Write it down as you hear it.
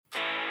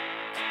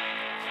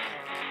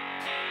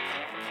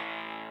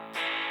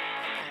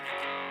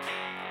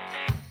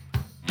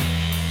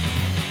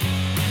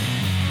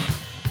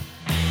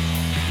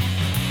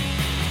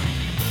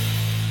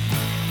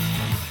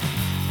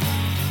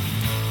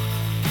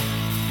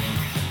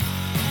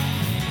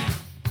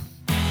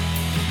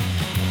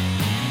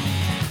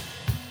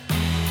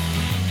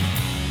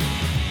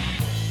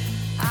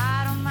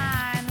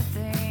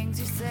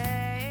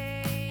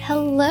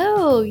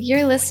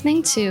You're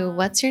listening to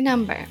What's Your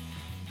Number?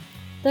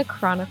 The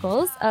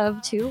chronicles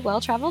of two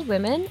well-traveled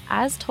women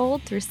as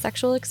told through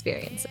sexual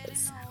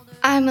experiences.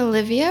 I'm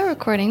Olivia,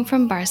 recording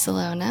from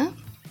Barcelona.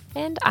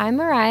 And I'm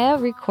Mariah,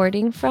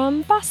 recording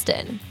from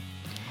Boston.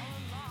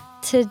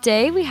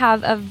 Today we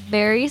have a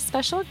very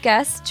special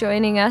guest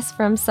joining us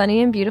from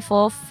sunny and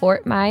beautiful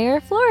Fort Myer,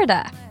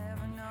 Florida.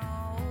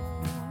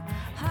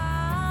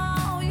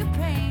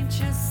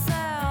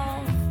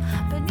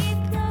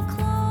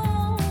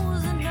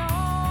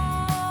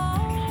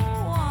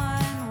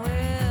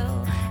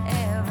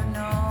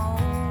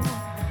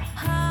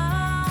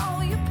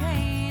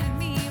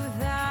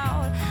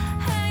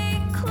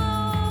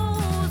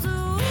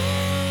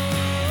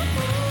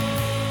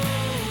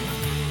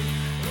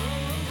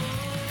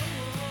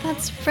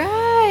 That's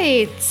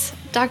right.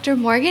 Dr.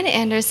 Morgan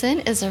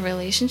Anderson is a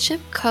relationship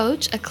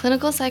coach, a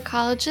clinical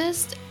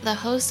psychologist, the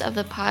host of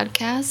the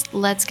podcast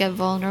Let's Get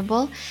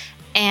Vulnerable,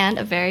 and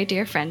a very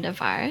dear friend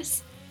of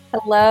ours.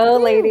 Hello,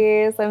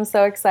 ladies. I'm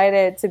so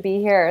excited to be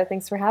here.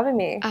 Thanks for having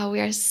me. Oh, we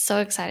are so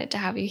excited to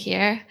have you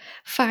here.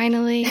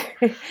 Finally.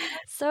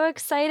 So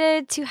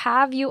excited to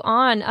have you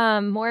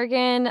on.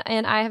 Morgan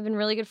and I have been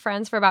really good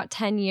friends for about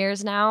 10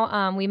 years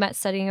now. We met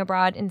studying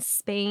abroad in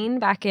Spain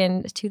back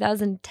in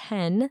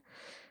 2010.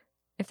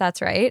 If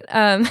that's right.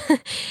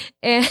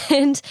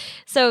 And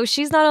so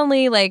she's not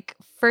only like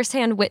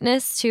firsthand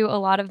witness to a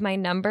lot of my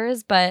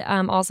numbers, but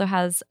also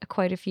has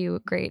quite a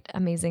few great,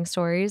 amazing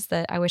stories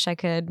that I wish we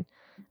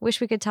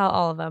could tell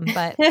all of them.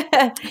 But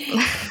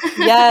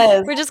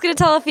yes, we're just going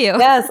to tell a few.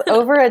 Yes,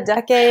 over a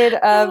decade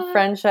of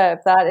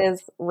friendship. That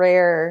is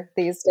rare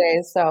these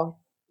days. So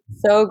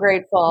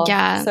grateful.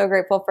 Yeah. So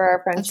grateful for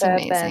our friendship.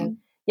 And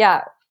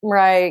yeah,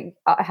 Mariah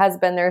has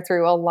been there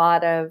through a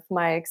lot of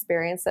my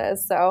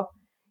experiences. So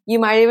you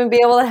might even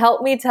be able to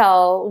help me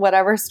tell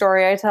whatever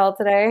story I tell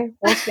today.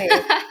 We'll see.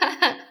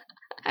 I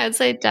would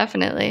say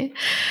definitely.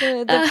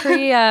 The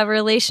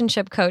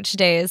pre-relationship coach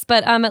days.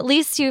 But at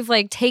least you've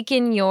like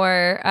taken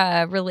your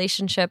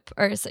relationship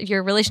or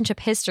your relationship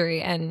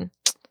history and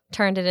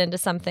turned it into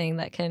something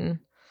that can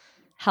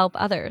help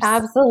others.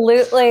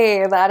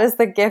 Absolutely. That is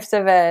the gift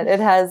of it. It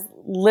has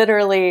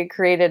literally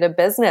created a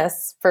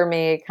business for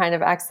me kind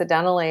of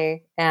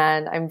accidentally.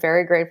 And I'm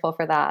very grateful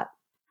for that.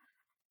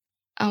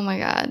 Oh my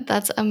God,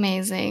 that's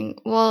amazing.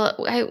 Well,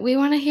 we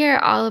want to hear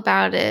all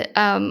about it.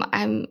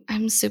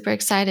 I'm super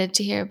excited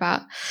to hear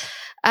about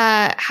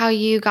how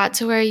you got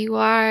to where you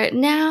are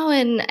now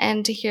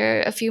and to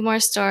hear a few more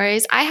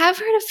stories. I have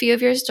heard a few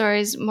of your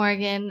stories,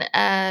 Morgan,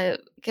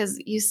 because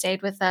you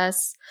stayed with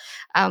us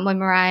when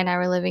Mariah and I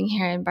were living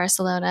here in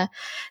Barcelona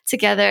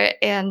together.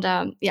 And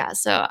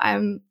so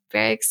I'm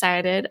very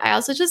excited. I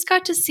also just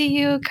got to see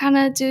you kind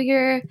of do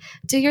your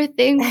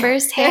thing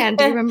firsthand.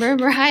 Do you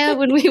remember, Mariah,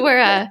 when we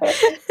were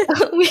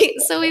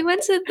we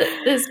went to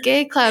this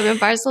gay club in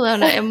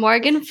Barcelona, and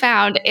Morgan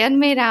found and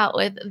made out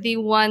with the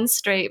one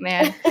straight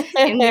man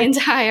in the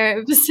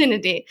entire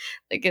vicinity,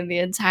 like in the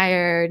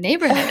entire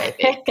neighborhood, I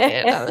think.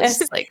 And I was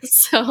just like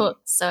so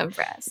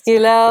impressed. You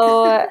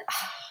know,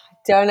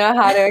 don't know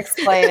how to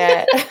explain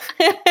it.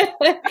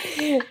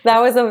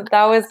 That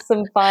was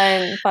some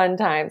fun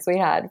times we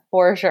had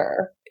for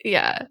sure.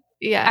 Yeah.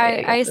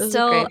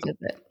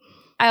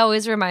 I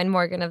always remind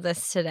Morgan of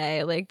this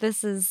today. Like,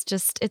 this is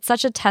just, it's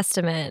such a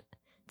testament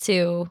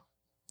to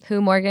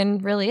who Morgan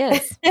really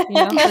is. You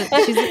know,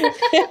 she's,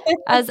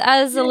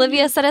 as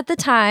Olivia said at the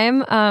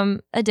time,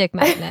 a dick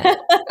magnet.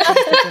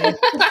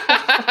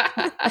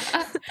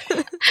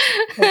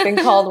 I've been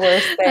called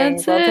worse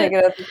things. I'll take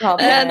it as a compliment.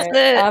 That's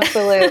it.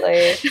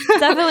 Absolutely.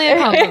 Definitely a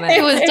compliment.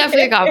 It was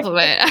definitely a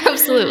compliment.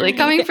 Absolutely.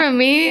 Coming from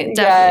me,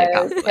 definitely a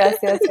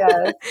compliment.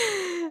 Yes.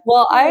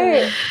 Well,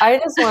 I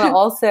just want to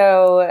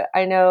also,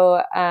 I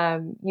know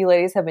you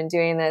ladies have been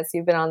doing this.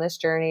 You've been on this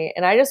journey.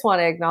 And I just want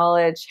to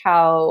acknowledge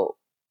how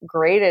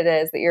great it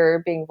is that you're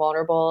being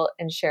vulnerable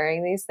and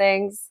sharing these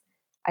things.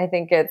 I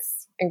think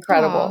it's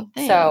incredible.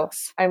 So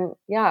I'm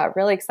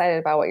really excited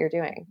about what you're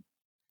doing.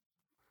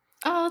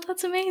 Oh,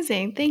 that's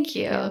amazing. Thank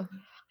you.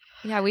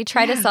 Yeah, we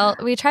try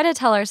to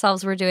tell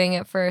ourselves we're doing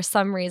it for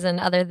some reason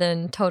other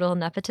than total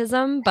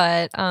nepotism,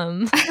 but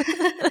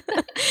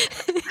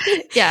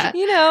yeah.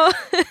 You know,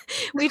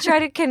 we try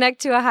to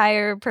connect to a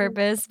higher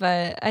purpose,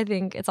 but I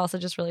think it's also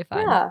just really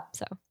fun. Yeah.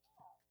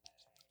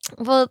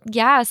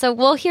 So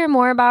we'll hear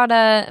more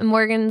about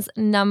Morgan's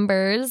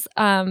numbers.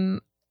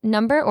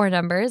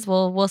 Numbers.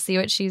 We'll see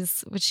what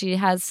she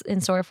has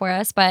in store for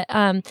us, but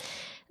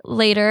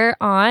later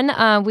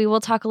on, we will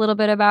talk a little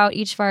bit about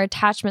each of our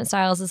attachment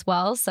styles as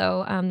well.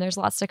 So there's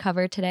lots to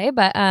cover today.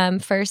 But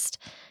first,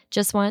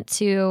 just want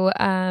to,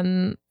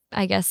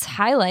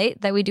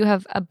 highlight that we do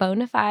have a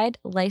bona fide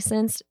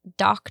licensed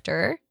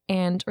doctor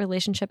and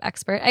relationship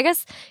expert. I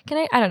guess,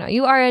 I don't know.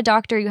 You are a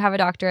doctor, you have a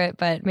doctorate,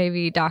 but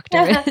maybe doctor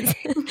is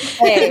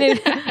maybe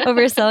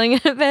overselling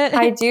it a bit.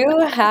 I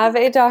do have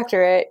a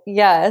doctorate,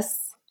 yes.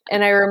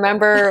 And I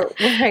remember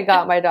when I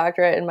got my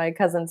doctorate and my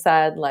cousin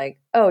said, like,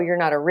 oh, you're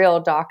not a real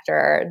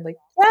doctor. And like,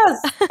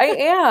 yes, I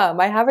am.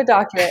 I have a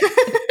doctorate.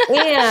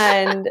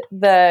 And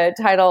the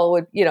title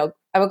would,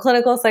 I'm a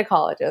clinical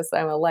psychologist.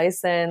 I'm a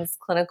licensed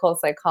clinical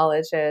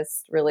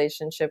psychologist,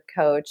 relationship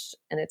coach,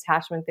 and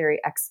attachment theory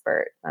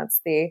expert. That's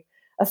the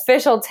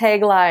official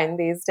tagline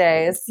these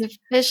days. The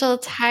official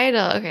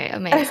title. Okay,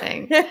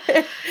 amazing.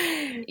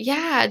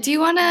 Yeah. Do you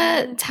want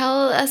to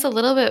tell us a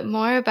little bit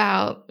more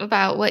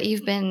about what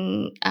you've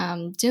been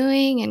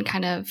doing and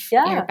kind of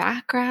your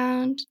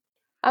background?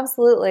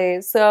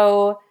 Absolutely.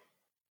 So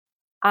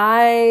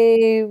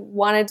I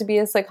wanted to be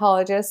a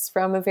psychologist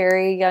from a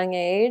very young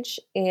age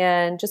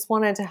and just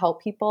wanted to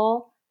help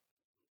people.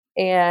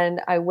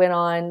 And I went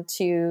on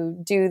to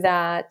do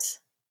that.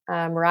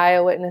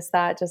 Mariah witnessed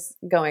that, just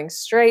going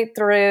straight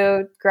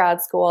through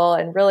grad school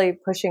and really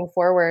pushing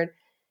forward.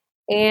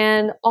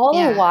 And all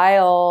the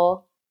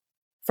while,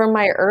 from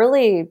my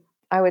early,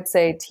 I would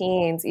say,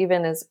 teens,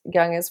 even as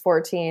young as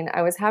 14,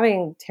 I was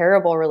having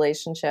terrible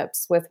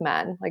relationships with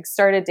men, like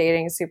started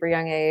dating at a super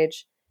young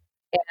age.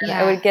 And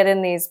I would get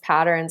in these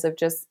patterns of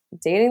just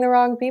dating the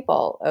wrong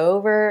people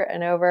over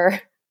and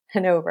over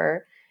and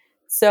over.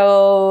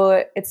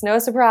 So it's no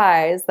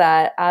surprise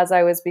that as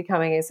I was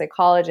becoming a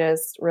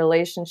psychologist,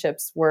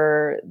 relationships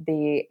were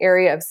the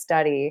area of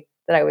study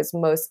that I was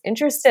most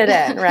interested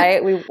in,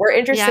 right? We're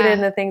interested in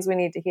the things we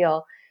need to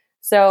heal.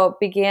 So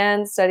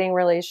began studying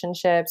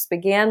relationships,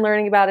 began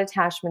learning about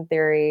attachment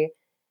theory.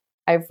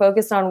 I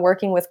focused on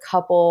working with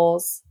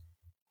couples.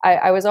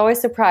 I was always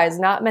surprised.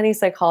 Not many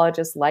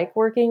psychologists like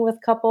working with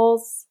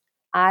couples.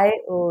 I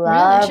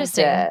loved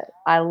it.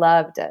 I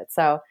loved it.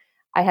 So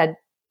I had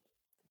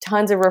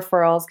tons of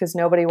referrals because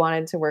nobody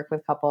wanted to work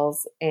with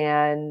couples.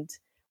 And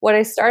what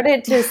I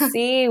started to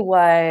see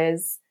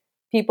was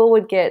people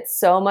would get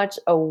so much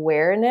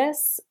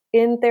awareness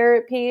in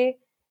therapy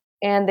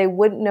and they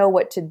wouldn't know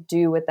what to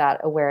do with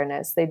that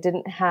awareness. They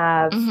didn't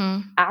have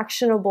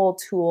actionable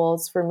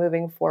tools for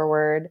moving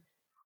forward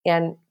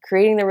and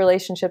creating the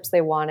relationships they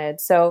wanted.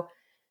 So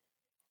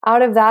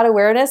out of that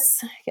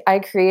awareness, I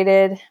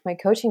created my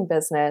coaching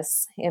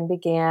business and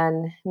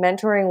began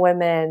mentoring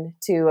women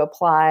to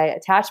apply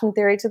attachment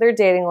theory to their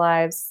dating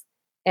lives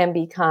and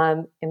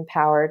become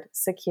empowered,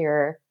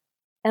 secure,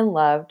 and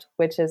loved,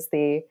 which is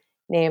the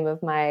name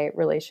of my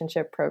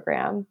relationship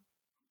program.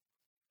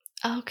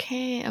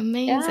 Okay,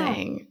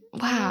 amazing.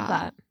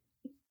 Wow.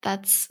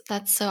 That's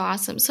so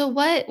awesome. So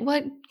what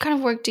kind of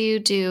work do you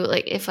do?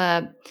 Like if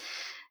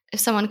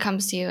someone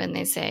comes to you and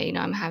they say,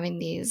 I'm having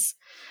these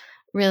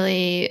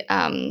really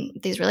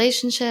these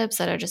relationships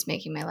that are just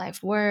making my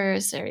life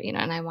worse, or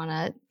and I want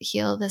to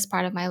heal this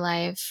part of my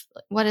life,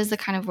 what is the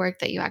kind of work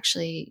that you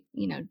actually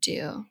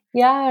do?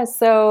 Yeah,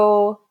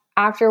 so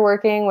after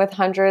working with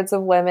hundreds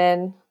of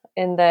women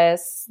in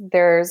this,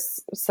 there's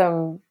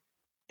some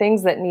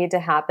things that need to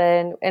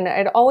happen, and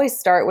I'd always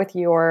start with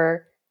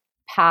your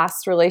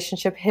past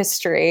relationship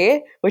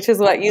history, which is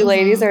what you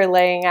ladies are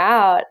laying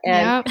out.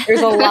 And there's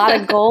a lot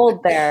of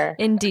gold there.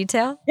 In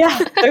detail? Yeah,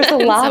 there's a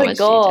lot of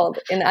gold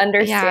in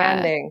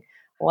understanding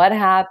what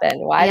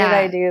happened. Why did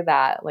I do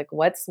that? Like,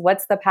 what's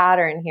the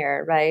pattern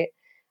here, right?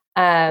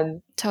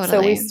 Totally.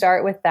 So we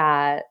start with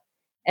that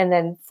and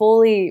then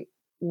fully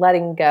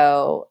letting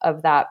go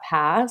of that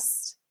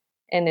past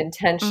and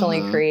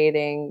intentionally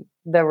creating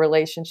the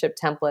relationship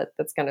template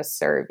that's going to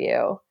serve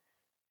you.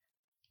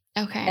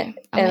 Okay.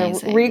 And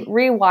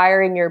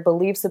rewiring your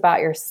beliefs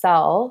about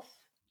yourself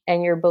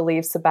and your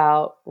beliefs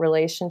about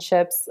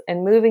relationships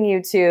and moving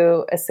you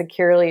to a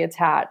securely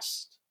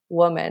attached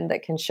woman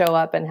that can show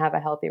up and have a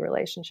healthy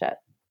relationship.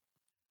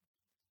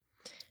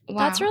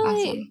 Wow,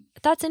 awesome.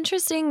 That's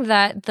interesting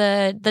that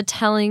the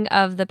telling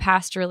of the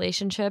past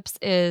relationships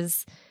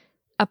is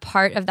a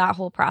part of that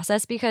whole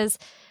process, because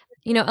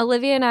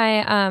Olivia and I,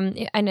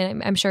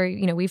 and I'm sure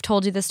we've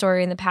told you the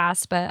story in the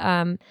past,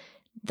 but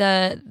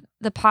the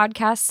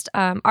podcast,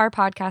 our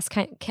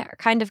podcast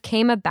kind of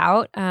came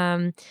about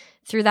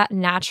through that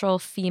natural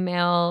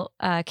female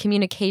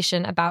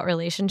communication about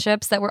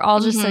relationships that we're all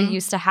just so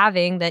used to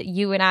having, that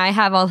you and I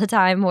have all the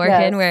time,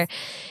 Morgan, where,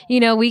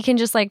 we can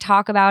just like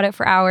talk about it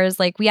for hours.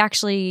 Like we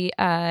actually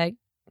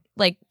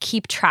like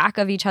keep track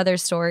of each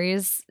other's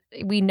stories.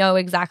 We know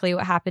exactly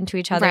what happened to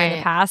each other in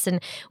the past,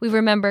 and we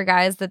remember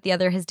guys that the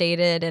other has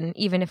dated, and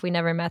even if we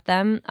never met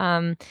them,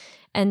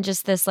 and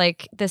just this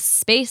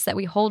space that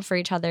we hold for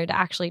each other to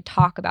actually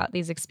talk about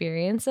these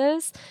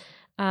experiences.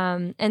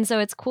 And so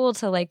it's cool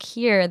to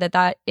hear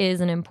that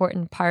is an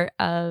important part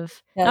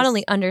of not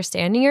only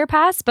understanding your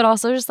past, but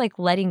also just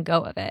letting go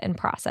of it and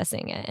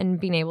processing it and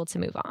being able to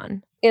move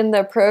on. In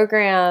the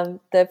program,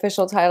 the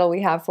official title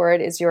we have for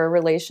it is your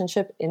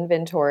relationship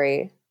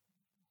inventory.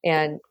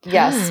 And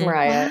yes,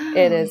 Mariah,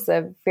 it is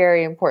a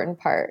very important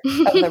part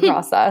of the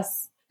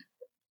process.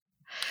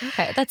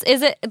 Okay,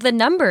 is it the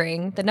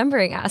numbering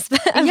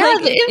aspect?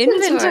 The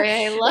inventory.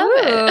 I love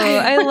it.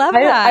 I love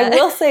that. I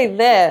will say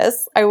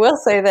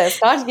this.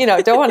 Not,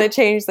 don't want to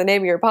change the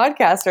name of your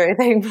podcast or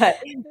anything, but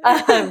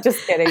I'm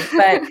just kidding.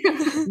 But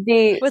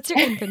what's your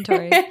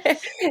inventory?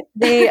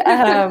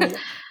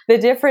 The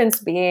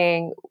difference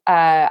being,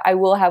 I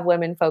will have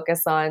women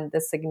focus on the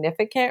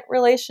significant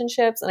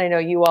relationships, and I know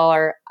you all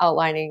are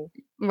outlining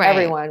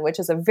everyone, which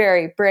is a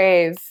very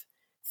brave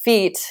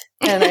feat,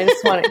 and I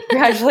just want to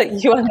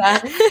congratulate you on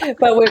that.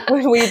 But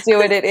when we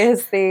do it, it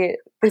is the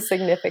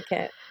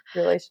significant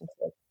relationship.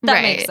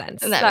 That makes Right.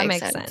 sense. And That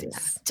makes Yeah,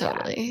 sense.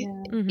 totally. Yeah.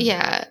 Mhm.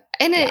 Yeah.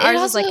 And Yeah, it ours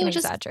is also like an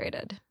just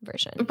exaggerated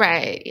version.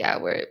 right. Yeah,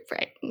 we're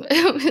right.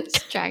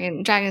 It's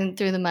dragging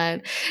through the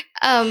mud.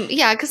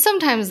 Yeah, because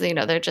sometimes,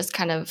 they're just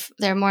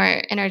they're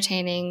more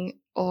entertaining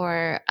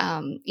or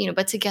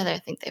but together I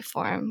think they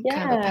form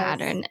kind of a Yes.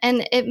 pattern.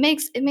 And it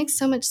makes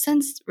so much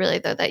sense really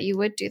though that you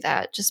would do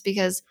that just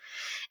because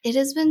it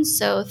has been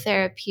so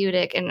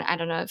therapeutic. And I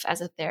don't know if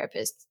as a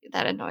therapist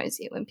that annoys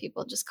you when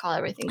people just call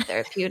everything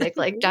therapeutic,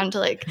 like down to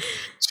like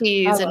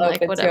cheese I'm and like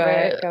open to whatever.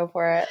 it. Go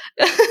for it.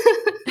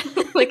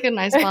 Like a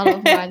nice bottle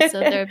of wine, so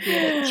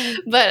therapeutic.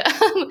 But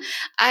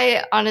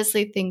I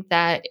honestly think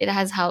that it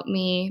has helped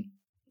me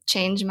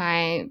change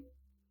my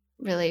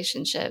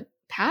relationship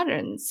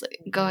patterns, like,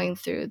 going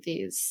through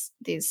these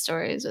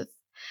stories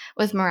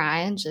with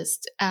Mariah, and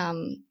just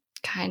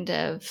kind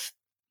of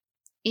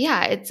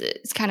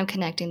it's kind of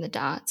connecting the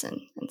dots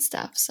and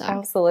stuff. So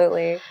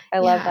Absolutely. I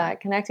love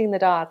that. Connecting the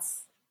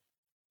dots.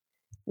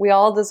 We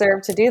all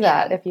deserve to do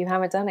that. Yeah. If you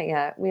haven't done it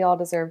yet, we all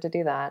deserve to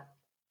do that.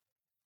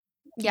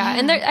 Yeah,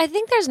 and I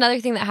think there's another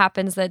thing that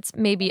happens that's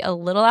maybe a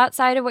little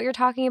outside of what you're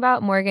talking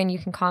about. Morgan, you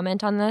can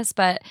comment on this,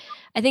 but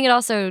I think it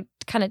also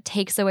kind of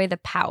takes away the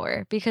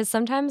power, because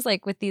sometimes,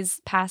 like with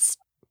these past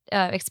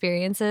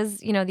experiences,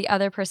 the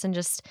other person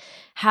just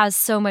has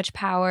so much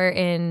power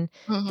in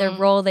the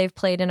role they've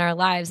played in our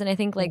lives. And I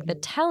think like the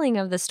telling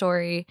of the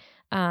story,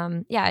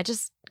 it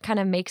just kind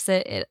of makes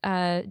it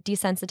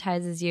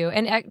desensitizes you,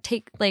 and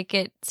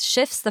it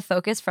shifts the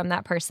focus from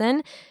that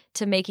person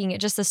to making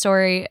it just a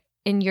story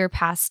in your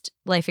past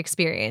life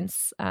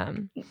experience.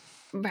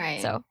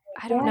 Right. So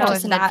I don't know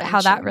Just if an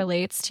how that adventure.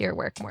 relates to your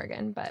work,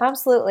 Morgan, but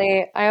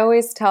Absolutely. I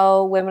always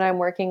tell women I'm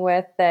working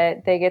with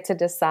that they get to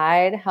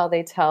decide how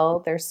they tell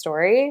their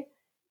story.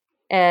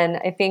 And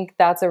I think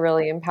that's a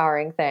really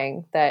empowering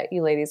thing that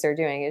you ladies are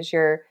doing, is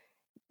you're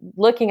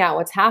looking at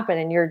what's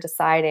happened and you're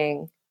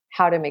deciding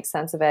how to make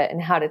sense of it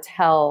and how to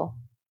tell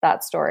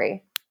that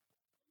story.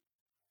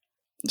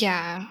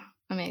 Yeah.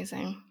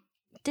 Amazing.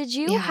 did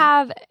you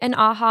have an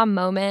aha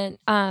moment,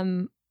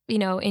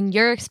 in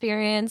your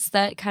experience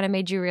that kind of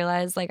made you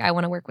realize, like, I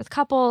want to work with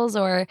couples,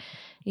 or,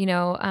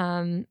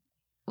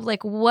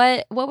 like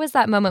what was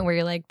that moment where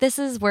you're like, this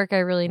is work I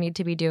really need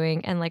to be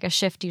doing, and like a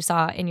shift you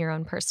saw in your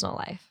own personal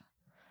life?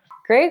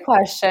 Great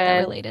question.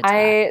 That related to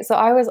that. So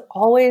I was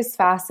always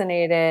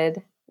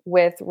fascinated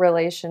with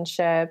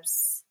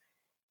relationships,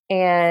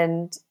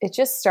 and it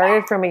just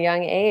started from a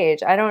young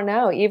age. I don't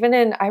know.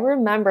 I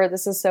remember,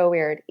 this is so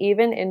weird,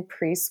 even in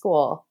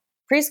preschool,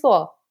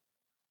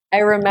 I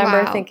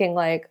remember Wow. thinking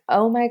like,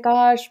 oh my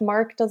gosh,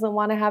 Mark doesn't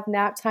want to have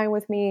nap time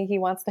with me. He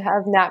wants to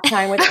have nap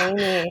time with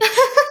Amy.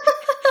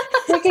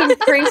 Freaking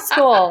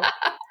preschool.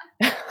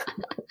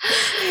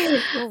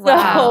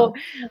 Wow. So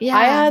Yeah.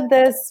 I had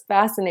this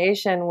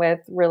fascination with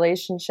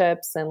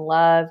relationships and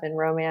love and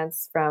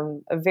romance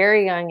from a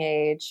very young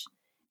age.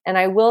 And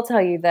I will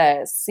tell you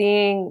this,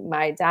 seeing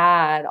my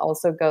dad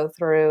also go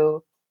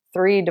through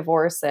 3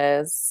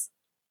 divorces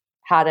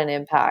had an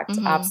impact.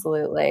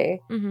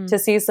 Absolutely. To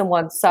see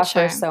someone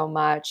suffer so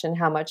much and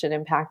how much it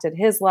impacted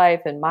his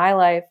life and my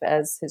life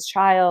as his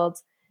child,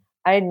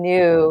 I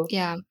knew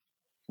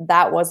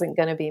that wasn't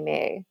going to be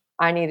me.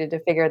 I needed to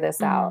figure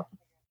this out.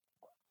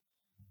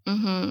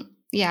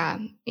 Yeah.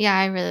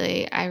 I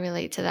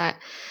relate to that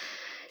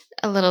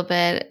a little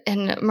bit.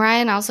 And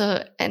Mariah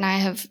and I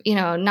have,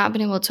 not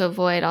been able to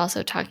avoid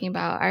also talking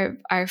about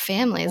our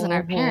families and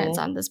our parents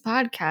on this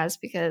podcast,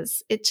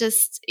 because it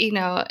just,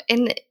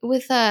 and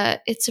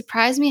it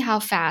surprised me how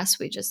fast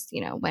we just,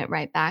 went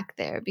right back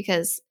there,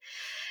 because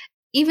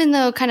even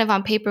though kind of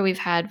on paper we've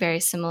had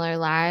very similar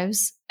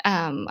lives,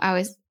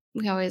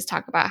 we always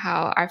talk about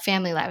how our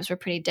family lives were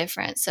pretty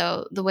different.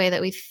 So the way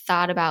that we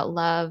thought about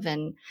love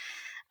and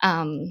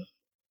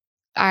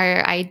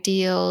our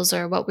ideals,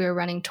 or what we were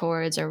running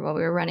towards or what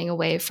we were running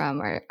away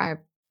from,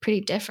 are pretty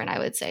different, I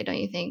would say. Don't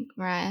you think,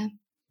 Mariah?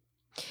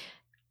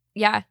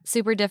 Yeah,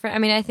 super different. I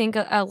mean, I think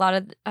a lot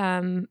of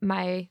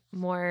my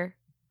more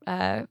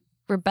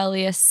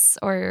rebellious,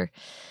 or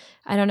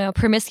I don't know,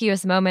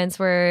 promiscuous moments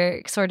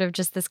were sort of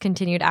just this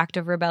continued act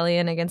of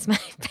rebellion against my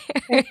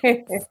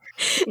parents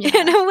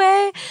in a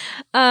way.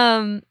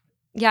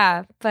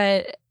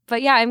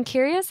 But yeah, I'm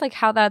curious, like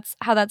how that's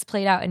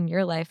played out in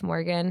your life,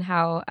 Morgan.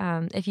 How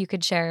if you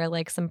could share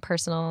like some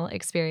personal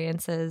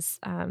experiences,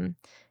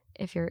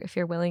 if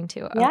you're willing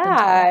to.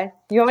 Yeah,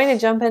 you want me to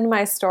jump into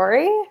my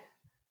story?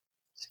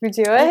 Should we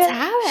do it? Let's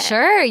have it.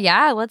 Sure.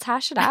 Yeah, let's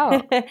hash it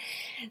out.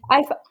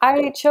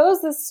 I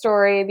chose this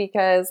story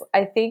because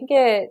I think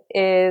it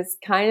is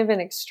kind of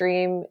an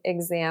extreme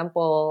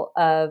example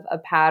of a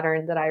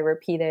pattern that I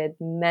repeated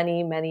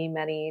many, many,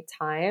 many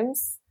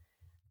times.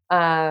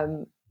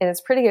 And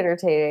it's pretty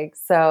entertaining.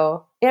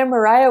 So, and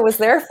Mariah was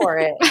there for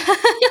it.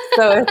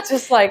 So it's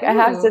just like, I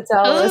have to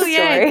tell this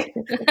story.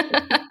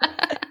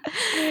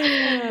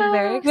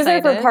 Very excited. I was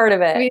there for part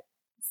of it.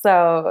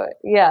 So,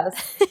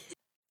 yes.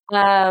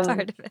 Part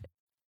of it.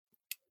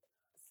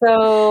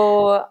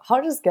 So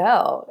I'll just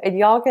go, and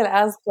y'all can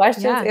ask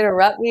questions, Yeah,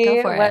 interrupt go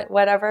me, for it.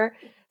 whatever.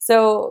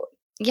 So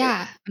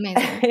Yeah,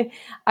 amazing.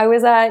 I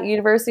was at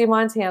University of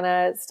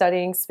Montana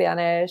studying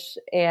Spanish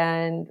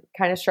and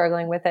kind of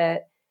struggling with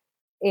it.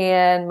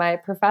 And my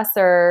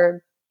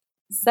professor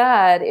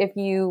said, if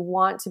you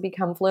want to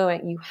become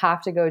fluent, you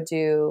have to go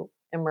do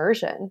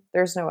immersion.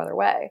 There's no other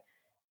way.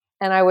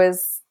 And I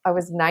was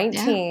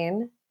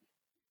 19,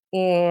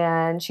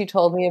 and she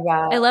told me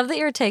about. I love that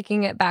you're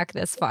taking it back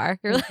this far.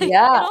 You're like,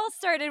 Yeah. It all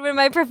started when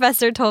my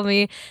professor told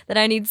me that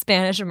I need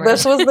Spanish immersion.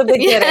 This was the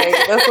beginning.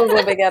 This was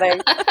the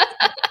beginning.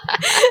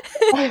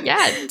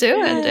 Yeah,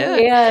 do it.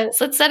 And,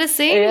 So let's set a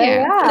scene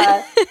here.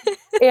 Yeah.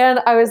 And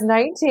I was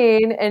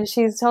 19, and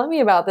she's telling me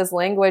about this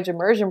language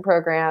immersion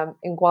program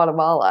in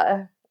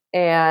Guatemala.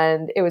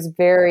 And it was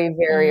very,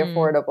 very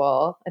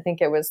affordable. I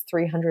think it was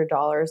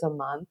 $300 a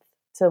month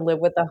to live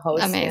with a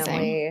host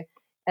family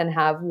and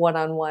have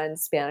one-on-one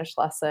Spanish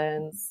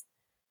lessons.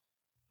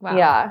 Wow.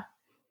 Yeah.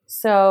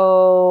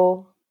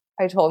 So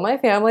I told my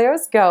family I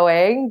was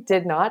going,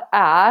 did not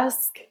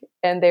ask,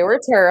 and they were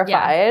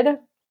terrified.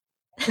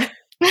 Yeah.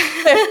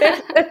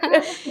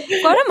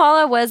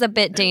 Guatemala was a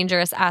bit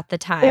dangerous at the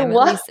time. It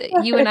was. At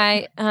least you and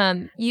I,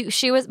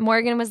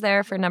 Morgan was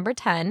there for number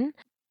 10.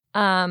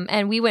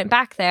 And we went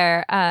back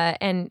there,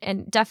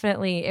 and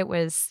definitely it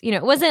was,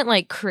 it wasn't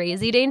like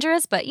crazy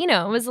dangerous, but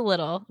it was a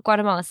little.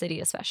 Guatemala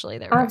City, especially,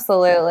 there were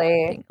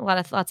absolutely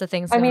lots of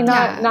things. I mean,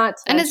 not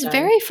and it's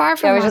very far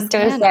from. I was just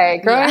going to say,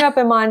 growing up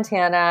in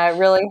Montana,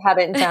 really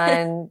hadn't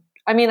done.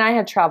 I mean, I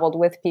had traveled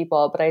with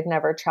people, but I'd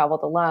never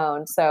traveled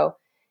alone. So,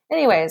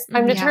 anyways,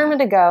 I'm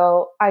determined to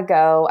go. I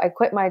go. I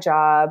quit my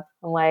job.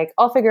 I'm like,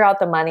 I'll figure out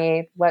the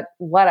money.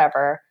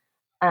 Whatever.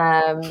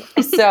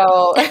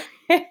 So.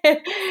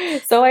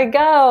 So I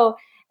go,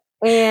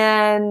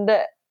 and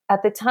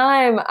at the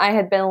time I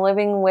had been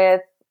living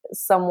with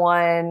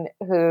someone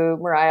who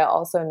Mariah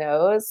also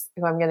knows,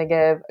 who I'm going to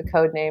give a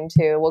code name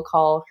to. We'll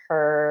call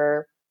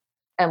her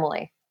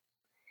Emily.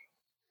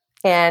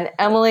 And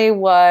Emily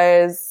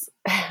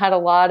had a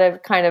lot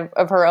of kind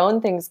of her own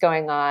things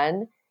going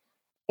on.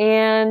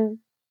 And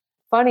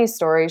funny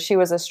story, she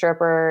was a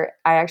stripper.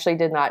 I actually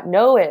did not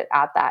know it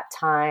at that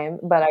time,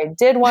 but I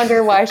did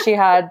wonder why she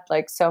had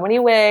like so many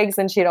wigs,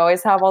 and she'd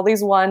always have all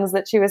these ones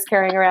that she was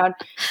carrying around.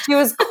 She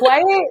was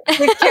quite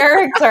the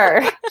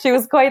character. She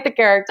was quite the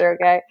character,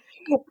 okay?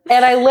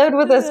 And I lived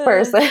with this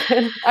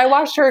person. I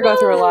watched her go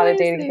through a lot of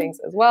dating things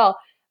as well,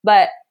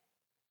 but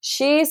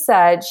she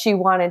said she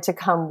wanted to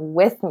come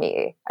with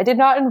me. I did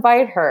not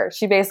invite her.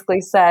 She basically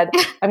said,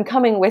 I'm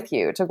coming with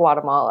you to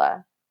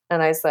Guatemala.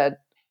 And I said,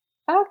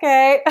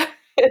 okay.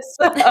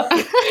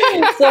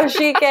 So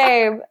she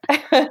came,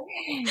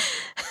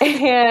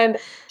 and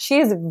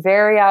she's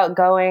very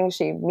outgoing.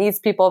 She meets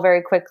people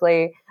very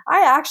quickly.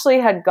 I actually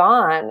had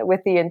gone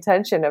with the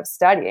intention of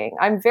studying.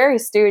 I'm very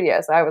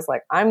studious. I was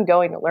like, I'm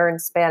going to learn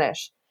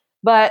Spanish.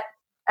 But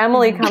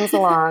Emily comes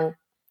along,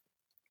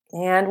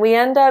 and we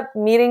end up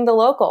meeting the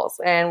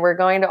locals, and we're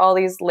going to all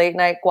these late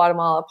night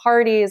Guatemala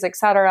parties,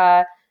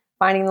 etc.,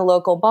 finding the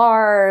local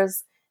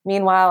bars.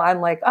 Meanwhile,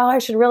 I'm like, oh, I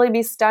should really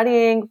be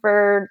studying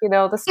for,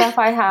 the stuff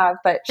I have,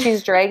 but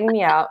she's dragging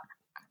me out.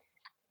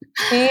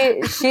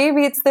 She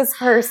meets this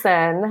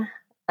person,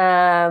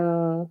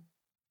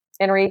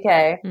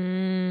 Enrique,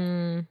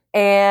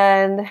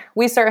 and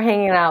we start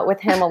hanging out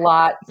with him a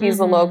lot. He's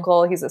a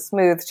local. He's a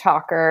smooth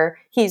talker.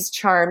 He's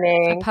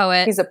charming. A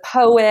poet. He's a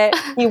poet.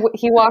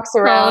 He walks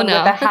around with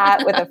a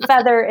hat with a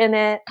feather in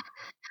it.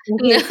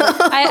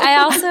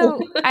 I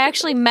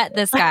actually met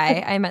this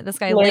guy. I met this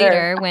guy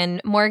later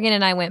when Morgan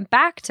and I went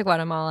back to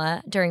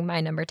Guatemala during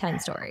my number 10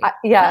 story.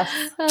 Yes.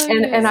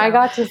 And I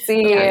got to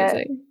see,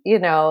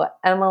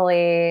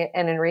 Emily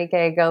and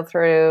Enrique go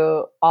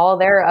through all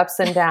their ups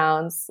and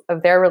downs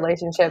of their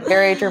relationship.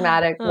 Very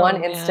dramatic.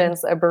 One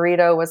instance, a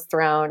burrito was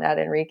thrown at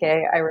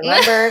Enrique. I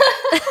remember.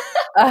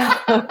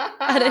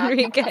 At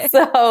Enrique.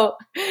 So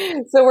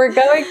we're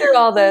going through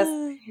all this.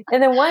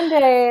 And then one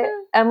day,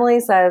 Emily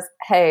says,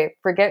 hey,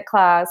 forget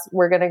class.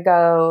 We're going to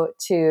go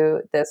to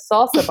this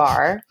salsa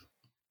bar,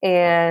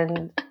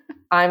 and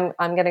I'm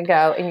going to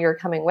go, and you're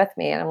coming with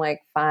me. And I'm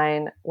like,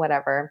 fine,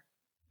 whatever.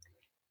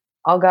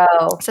 I'll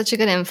go. Such a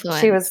good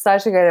influence. She was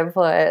such a good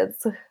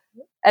influence.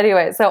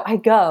 Anyway, so I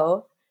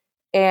go,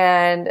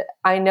 and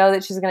I know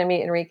that she's going to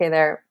meet Enrique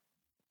there.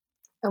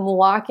 I'm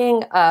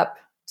walking up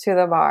to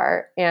the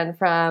bar, and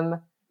from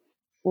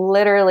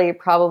literally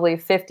probably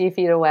 50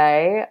 feet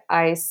away,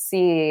 I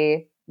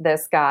see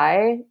this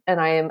guy, and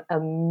I am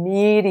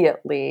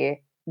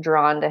immediately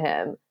drawn to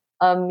him,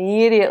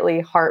 immediately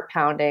heart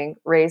pounding,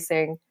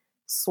 racing,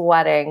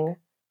 sweating.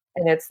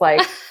 And it's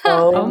like,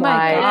 oh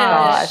my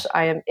gosh,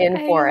 I am in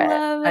for it.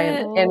 I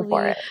am in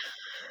for it.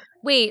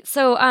 Wait,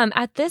 so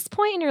at this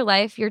point in your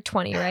life, you're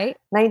 20, right?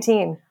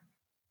 19.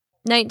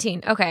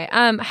 19. Okay.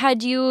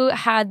 Had you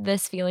had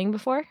this feeling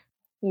before?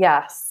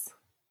 Yes.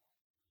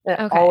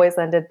 It always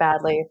ended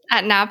badly.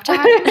 At nap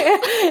time?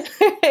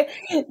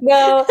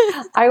 No,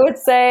 I would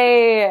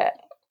say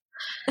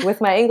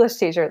with my English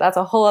teacher. That's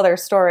a whole other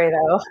story,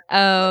 though.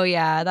 Oh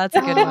yeah, that's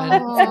a good one.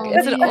 Oh,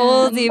 It's an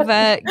oldie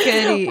but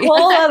goodie.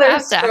 Whole other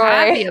have to have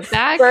story. you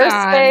back First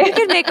on. day, We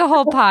could make a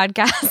whole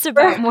podcast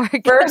about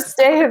Morgan. first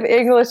day of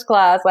English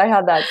class, I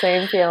had that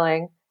same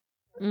feeling.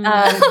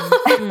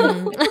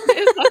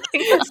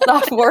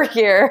 Sophomore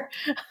year.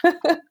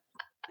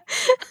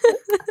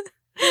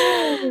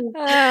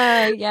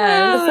 Yes.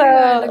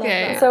 Oh,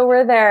 okay. So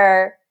we're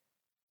there,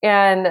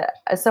 and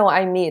so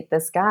I meet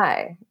this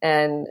guy,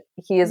 and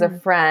he is a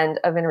friend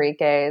of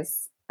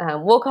Enrique's.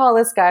 We'll call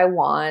this guy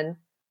Juan.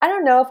 I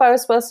don't know if I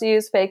was supposed to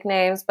use fake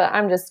names, but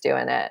I'm just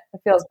doing it.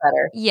 It feels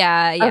better.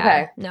 Yeah.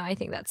 Okay. No, I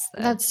think that's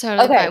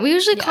totally Okay. fine. We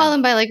usually call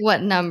them by like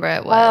what number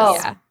it was.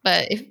 Oh. Yeah.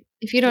 But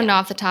if you don't know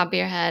off the top of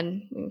your head,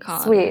 you can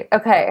call Sweet. him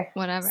Okay.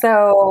 whatever.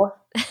 So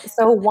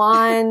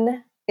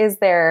Juan is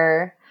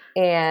there,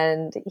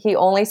 and he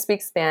only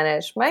speaks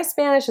Spanish. My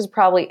Spanish is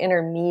probably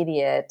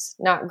intermediate,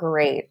 not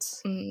great.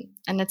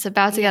 And it's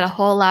about to get a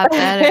whole lot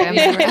better, am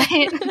I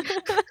right?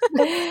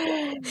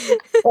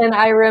 And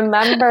I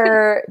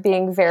remember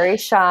being very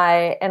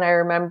shy, and I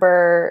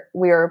remember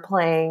we were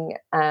playing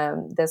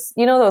this,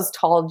 those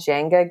tall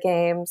Jenga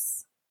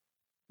games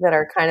that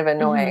are kind of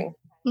annoying.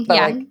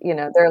 But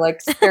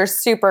they're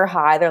super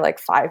high. They're like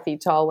 5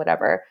 feet tall,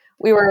 whatever.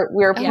 We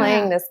were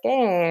playing this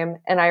game,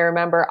 and I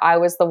remember I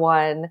was the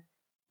one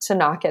to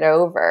knock it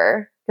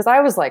over because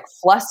I was like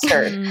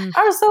flustered.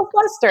 I was so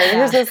flustered.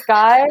 Here's this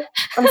guy.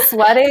 I'm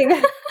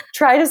sweating,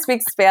 trying to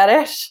speak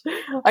Spanish.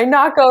 I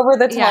knock over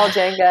the tall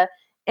Jenga,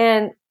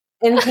 and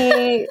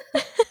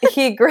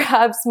he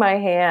grabs my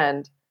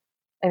hand,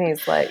 and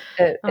he's like,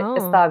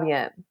 "Está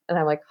bien," and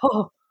I'm like,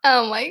 "Oh."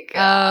 Oh my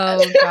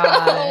god! Oh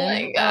god! Oh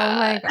my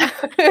god!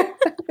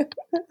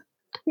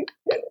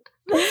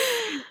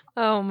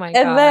 Oh my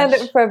god! And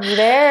then from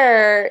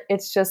there,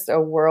 it's just a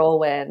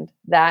whirlwind.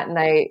 That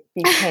night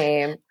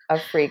became a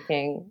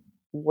freaking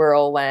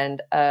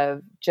whirlwind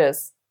of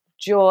just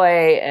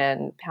joy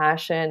and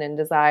passion and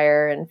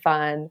desire and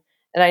fun.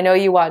 And I know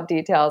you want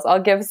details.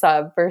 I'll give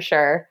some for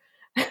sure.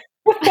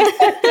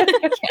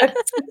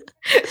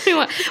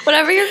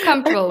 Whatever you're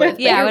comfortable with.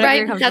 Yeah, you're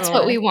right. That's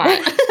what we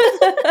want.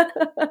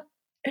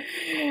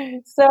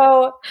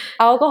 So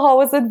alcohol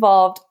was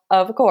involved,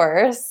 of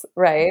course,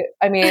 right?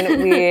 I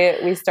mean,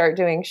 we start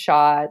doing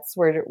shots.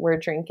 We're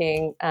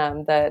drinking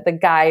the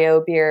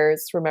Gallo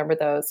beers. Remember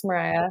those,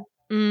 Mariah?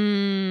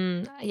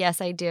 Yes,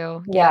 I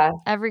do. Yeah.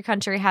 Every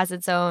country has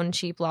its own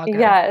cheap lager.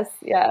 Yes.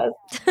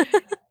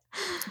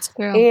 It's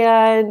true.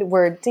 And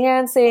we're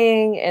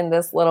dancing in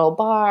this little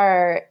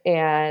bar,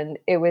 and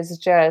it was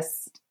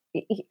just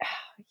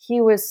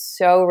he was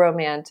so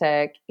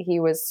romantic. He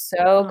was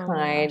so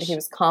kind. He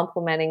was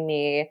complimenting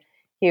me.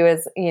 He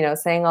was,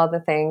 saying all the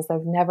things.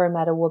 I've never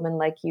met a woman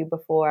like you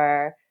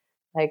before.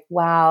 Like,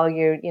 wow,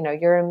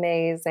 you're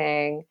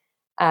amazing.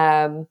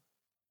 All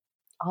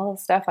the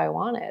stuff I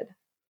wanted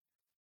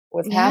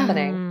was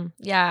happening.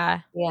 Yeah.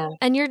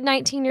 And you're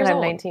 19 years old.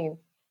 old. I'm 19.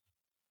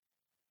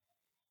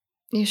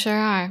 You sure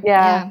are.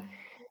 Yeah.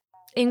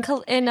 In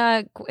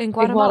Guatemala.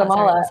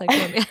 Sorry,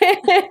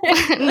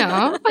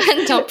 No,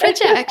 don't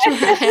project.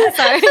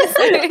 sorry.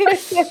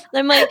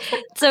 I'm like,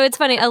 so it's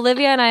funny.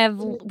 Olivia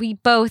and we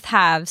both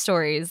have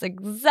stories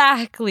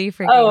exactly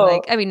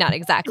freaking not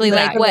exactly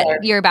like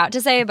what you're about to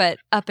say, but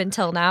up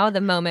until now,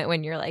 the moment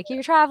when you're like,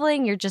 you're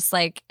traveling, you're just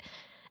like,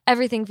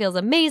 everything feels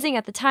amazing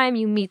at the time.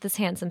 You meet this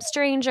handsome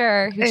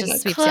stranger who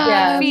just sweeps you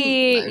off your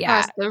feet.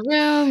 Across the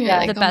room. You're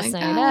like, the best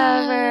night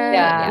ever.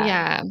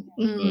 Yeah.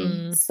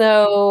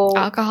 So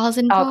alcohol's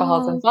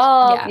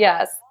involved. Yeah.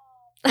 Yes.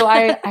 So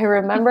I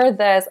remember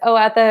this. Oh,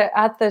 at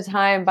the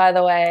time, by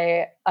the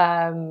way,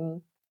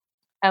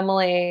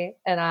 Emily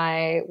and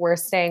I were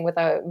staying with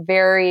a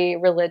very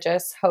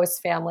religious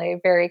host family,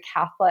 very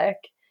Catholic.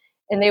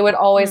 And they would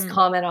always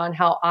comment on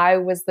how I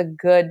was the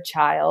good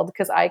child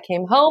because I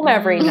came home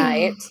every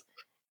night,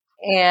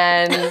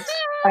 and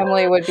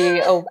Emily would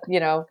be,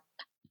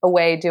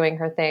 away doing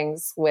her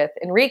things with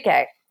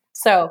Enrique.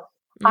 So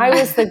I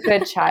was the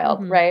good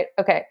child, right?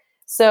 Okay.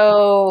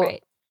 So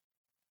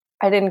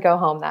I didn't go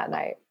home that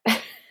night.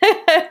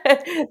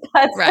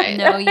 That's right.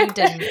 No, you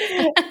didn't.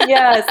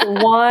 Yes.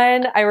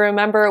 One, I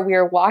remember we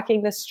were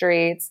walking the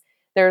streets.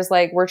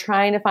 We're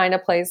trying to find a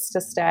place to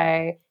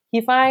stay. He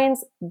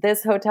finds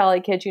this hotel, I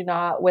kid you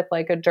not, with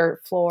like a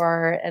dirt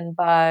floor and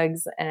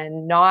bugs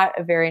and not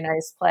a very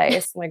nice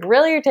place. I'm like,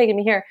 really? You're taking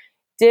me here?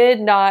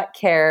 Did not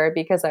care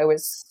because I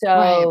was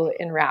so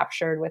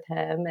enraptured with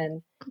him,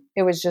 and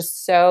it was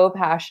just so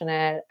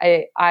passionate.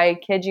 I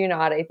kid you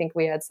not, I think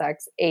we had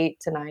sex 8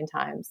 to 9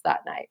 times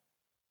that night.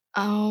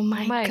 Oh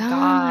my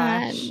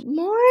gosh.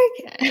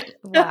 Morgan.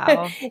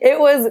 Wow. It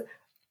was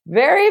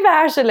very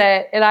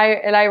passionate. And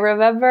I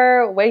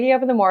remember waking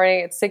up in the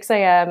morning at 6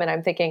 a.m. and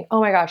I'm thinking, oh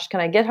my gosh, can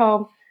I get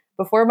home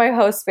before my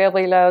host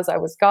family knows I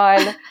was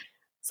gone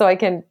so I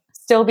can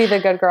still be the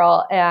good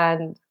girl?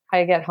 And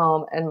I get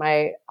home and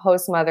my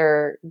host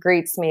mother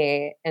greets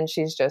me and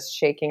she's just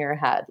shaking her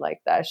head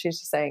like that. She's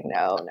just saying,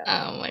 no.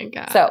 Oh my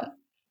God. So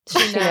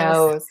she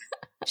knows.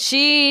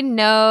 She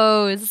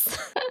knows.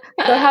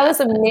 So I have this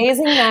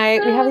amazing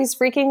night. We have these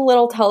freaking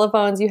little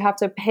telephones you have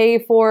to pay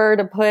for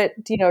to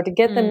put, to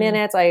get the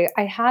minutes. I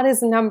had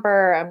his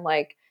number. I'm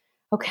like,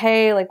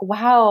 okay, like,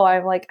 wow.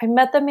 I'm like, I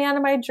met the man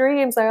of my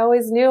dreams. I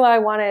always knew I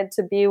wanted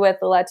to be with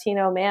a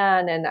Latino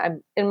man. And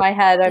I'm in my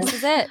head, This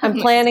is it. I'm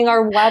planning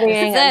our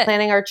wedding. I'm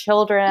planning our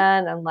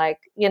children. I'm like,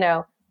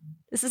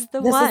 this is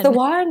the this one. is the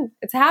one.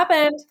 It's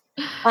happened.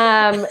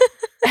 Oh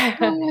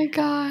my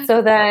God.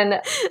 So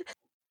then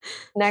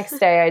next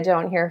day I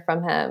don't hear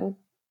from him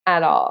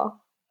at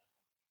all.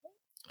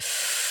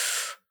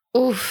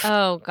 Oof.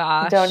 Oh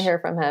gosh. Don't hear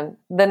from him.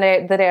 The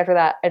day after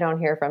that, I don't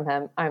hear from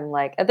him. I'm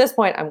like, at this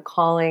point, I'm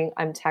calling,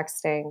 I'm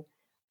texting.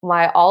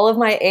 All of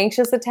my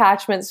anxious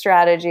attachment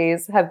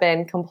strategies have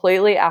been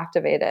completely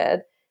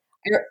activated.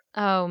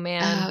 Oh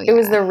man. Oh, It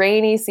was yeah. the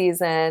rainy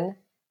season.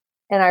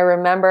 And I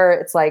remember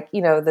it's like,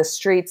 the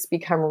streets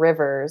become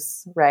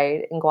rivers,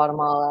 right, in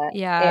Guatemala.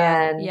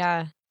 Yeah. And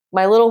yeah.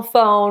 my little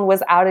phone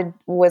was out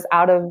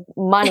of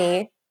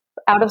money,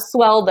 out of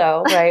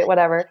sueldo, right,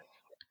 whatever.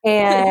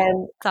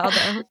 And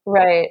Saldo.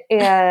 right.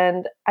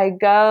 And I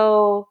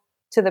go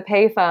to the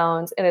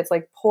payphones and it's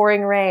like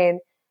pouring rain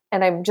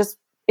and I'm just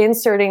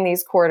inserting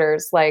these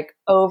quarters like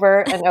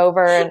over and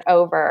over and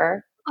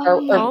over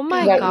Oh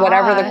my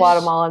whatever the gosh.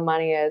 Guatemalan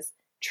money is,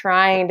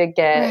 trying to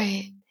get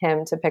Right.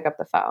 him to pick up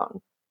the phone.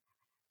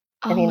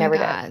 And Oh he my never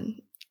God.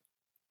 did.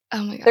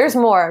 Oh my God. There's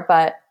more,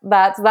 but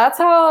that's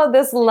how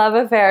this love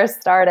affair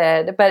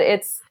started. But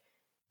it's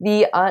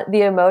the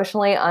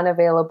emotionally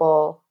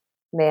unavailable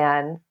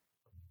man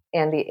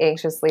and the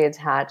anxiously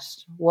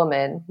attached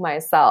woman,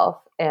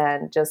 myself,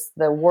 and just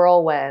the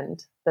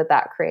whirlwind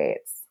that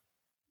creates.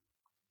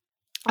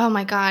 Oh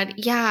my God.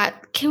 Yeah.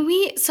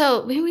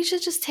 So maybe we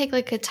should just take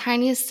like a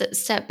tiniest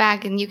step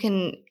back and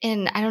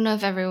I don't know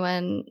if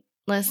everyone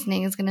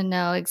listening is going to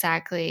know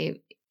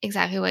exactly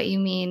what you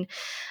mean.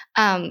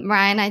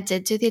 Ryan, I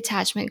did do the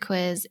attachment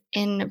quiz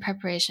in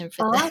preparation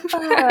for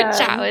our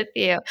chat with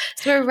you.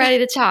 So we're ready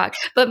to talk.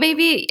 But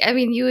maybe,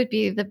 you would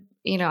be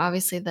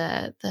obviously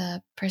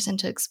the person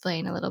to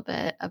explain a little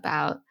bit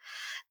about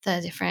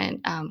the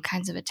different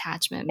kinds of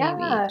attachment,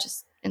 maybe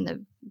just in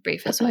the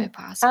briefest way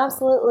possible.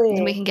 Absolutely.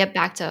 And we can get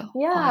back to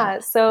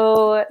Yeah.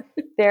 So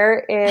there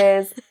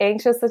is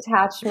anxious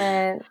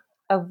attachment,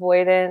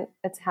 avoidant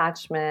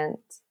attachment,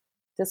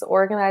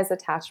 disorganized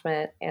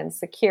attachment, and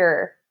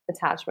secure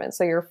attachment.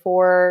 So your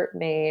 4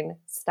 main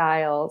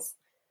styles.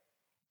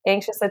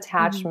 Anxious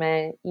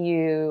attachment,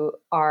 you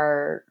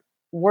are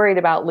worried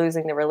about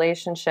losing the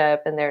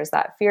relationship, and there's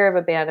that fear of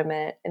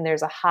abandonment, and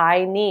there's a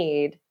high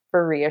need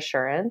for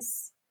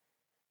reassurance.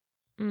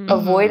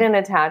 Avoidant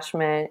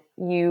attachment,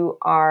 you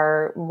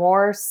are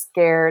more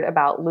scared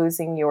about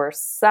losing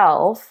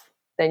yourself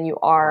than you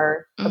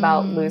are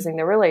about losing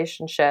the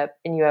relationship,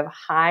 and you have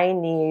high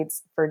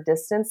needs for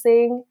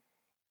distancing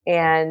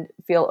and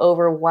feel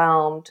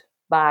overwhelmed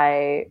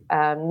by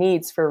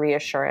needs for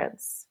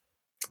reassurance.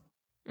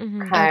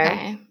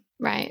 Okay.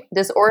 Right.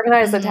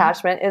 Disorganized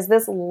attachment is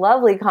this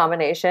lovely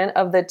combination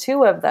of the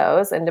 2 of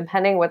those, and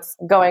depending what's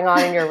going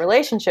on in your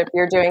relationship,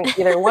 you're doing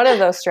either one of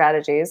those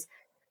strategies,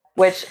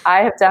 which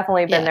I have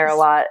definitely been there a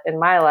lot in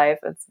my life.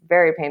 It's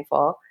very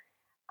painful.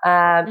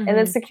 And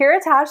then secure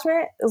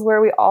attachment is where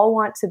we all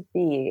want to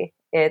be.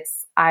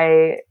 It's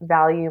I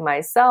value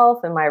myself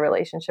and my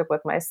relationship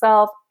with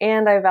myself,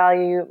 and I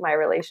value my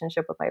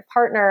relationship with my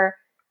partner.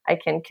 I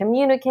can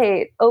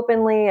communicate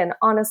openly and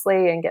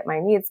honestly and get my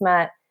needs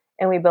met,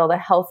 and we build a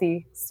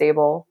healthy,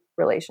 stable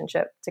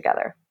relationship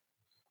together.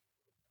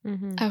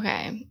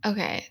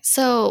 Okay.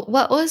 So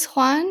what was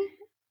Juan,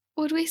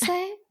 would we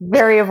say?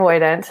 Very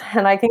avoidant,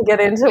 and I can get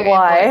into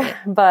why,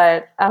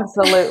 but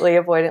absolutely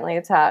avoidantly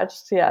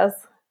attached. Yes.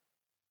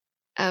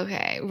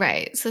 Okay,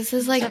 right. So this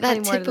is like definitely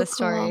that more typical to the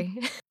story.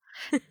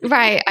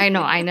 Right. I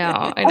know.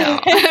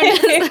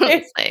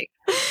 It's like,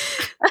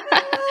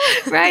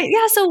 right.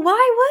 Yeah. So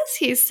why was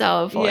he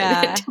so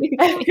avoidant?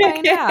 Yeah.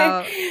 Find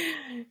out.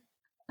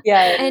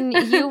 Yeah. And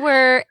you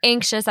were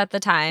anxious at the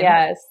time.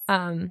 Yes.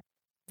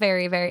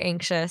 Very, very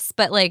anxious,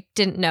 but like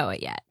didn't know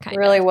it yet.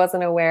 Really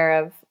wasn't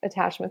aware of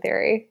attachment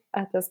theory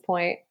at this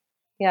point.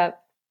 Yep.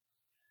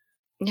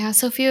 Yeah,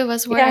 so few of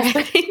us were. Yes.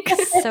 I think.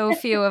 So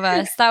few of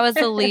us. That was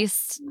the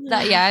least.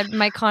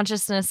 My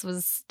consciousness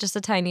was just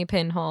a tiny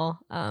pinhole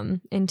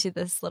into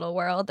this little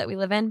world that we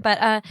live in.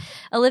 But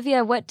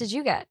Olivia, what did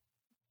you get?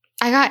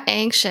 I got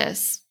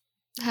anxious.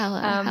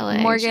 Hella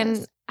Morgan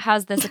anxious.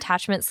 has this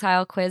attachment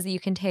style quiz that you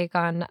can take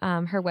on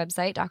her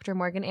website, Dr.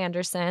 Morgan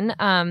Anderson.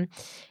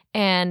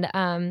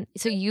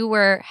 So you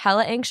were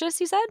hella anxious,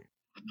 you said?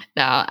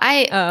 No,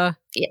 I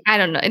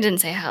don't know. It didn't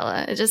say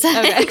hella. It just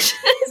said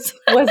anxious.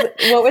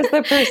 What was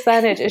the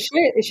percentage? It should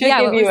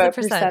give you a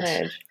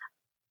percentage.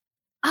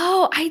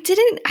 Oh, I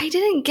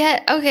didn't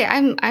get. Okay,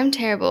 I'm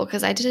terrible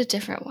because I did a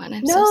different one.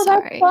 I'm so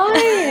sorry.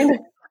 That's fine.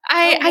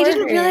 I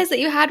didn't realize that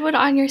you had one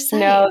on your site.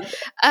 No.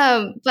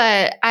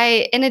 But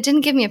it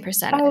didn't give me a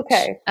percentage.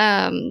 Okay.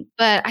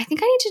 But I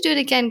think I need to do it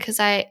again because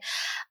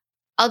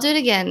I'll do it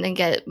again and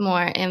get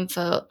more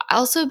info.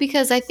 Also,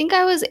 because I think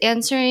I was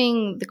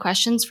answering the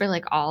questions for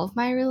like all of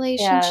my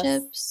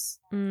relationships.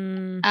 So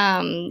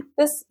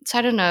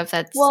I don't know if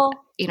that's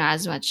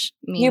as much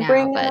me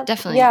now, but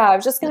definitely. Yeah, I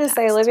was just going to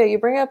say, Olivia, you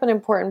bring up an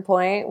important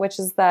point, which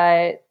is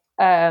that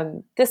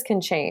this can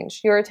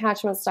change. Your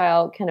attachment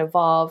style can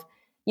evolve.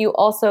 You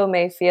also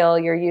may feel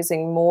you're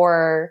using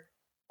more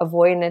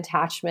avoidant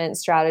attachment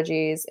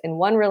strategies in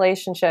one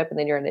relationship, and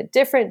then you're in a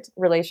different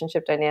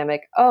relationship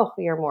dynamic. Oh,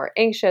 you're more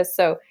anxious.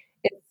 So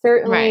it's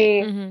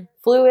certainly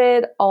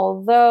fluid,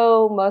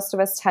 although most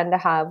of us tend to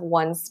have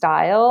one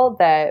style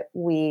that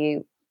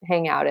we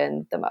hang out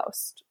in the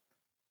most.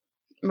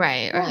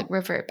 Right. Or like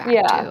revert back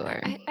to. Or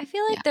I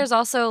feel like there's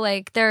also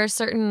like there are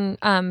certain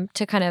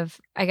to kind of,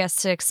 I guess,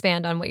 to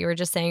expand on what you were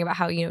just saying about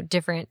how,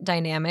 different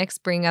dynamics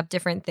bring up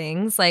different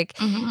things. Like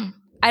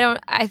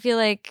I feel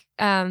like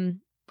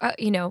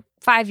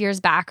 5 years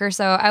back or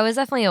so, I was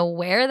definitely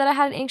aware that I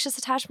had an anxious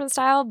attachment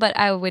style, but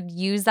I would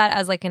use that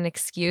as like an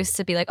excuse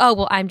to be like, oh,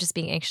 well, I'm just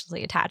being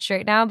anxiously attached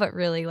right now. But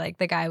really, like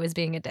the guy was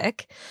being a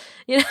dick,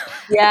 Yeah.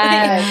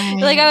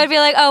 like I would be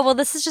like, oh, well,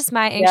 this is just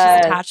my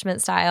anxious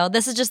attachment style.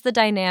 This is just the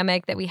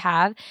dynamic that we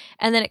have.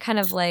 And then it kind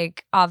of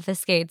like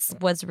obfuscates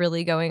what's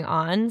really going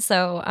on.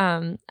 So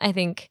I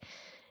think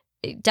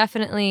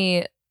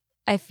definitely,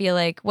 I feel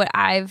like what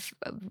I've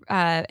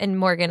and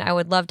Morgan, I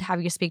would love to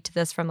have you speak to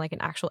this from like an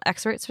actual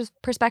expert's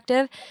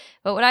perspective.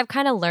 But what I've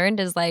kind of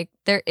learned is like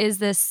there is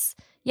this,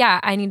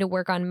 I need to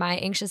work on my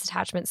anxious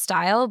attachment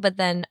style, but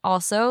then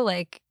also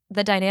like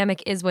the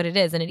dynamic is what it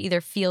is, and it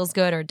either feels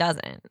good or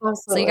doesn't. Absolutely.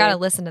 So you got to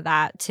listen to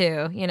that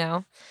too,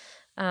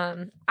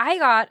 I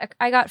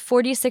got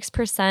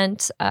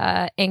 46%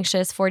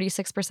 anxious,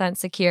 46%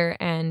 secure,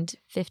 and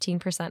 15%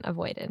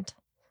 avoidant.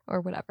 Or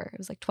whatever. It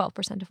was like 12%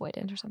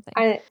 avoidant or something.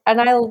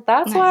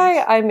 That's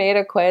why I made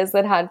a quiz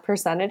that had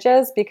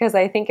percentages, because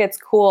I think it's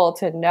cool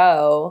to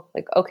know,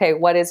 like, okay,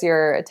 what is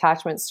your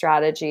attachment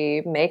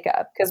strategy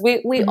makeup? Because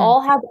we all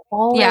have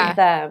all of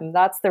them.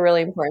 That's the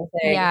really important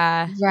thing.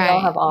 Yeah. We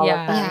all have all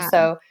of them.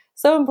 Yeah.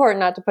 So important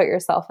not to put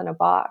yourself in a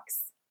box.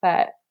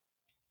 But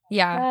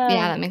yeah,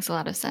 that makes a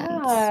lot of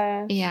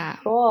sense. Yeah.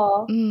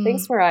 Cool.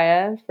 Thanks,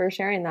 Mariah, for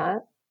sharing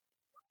that.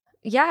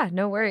 Yeah,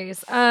 no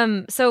worries.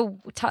 So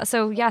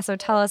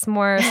tell us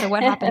more. So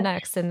what happened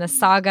next in the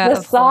saga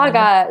of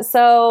Juan?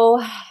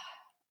 So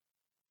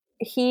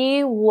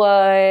he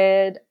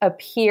would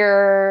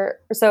appear.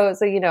 So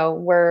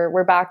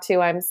we're back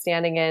to I'm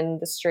standing in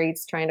the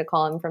streets trying to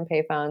call him from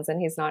payphones, and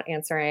he's not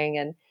answering.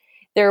 And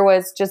there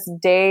was just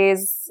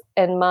days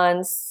and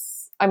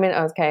months. I mean,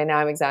 okay, now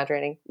I'm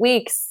exaggerating.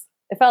 Weeks.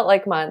 It felt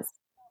like months.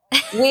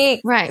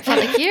 Weeks. Right.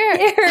 Felt like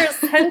years,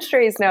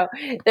 centuries. No,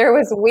 there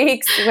was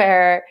weeks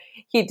where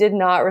he did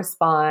not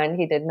respond.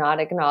 He did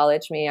not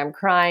acknowledge me. I'm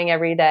crying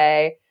every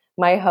day.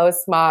 My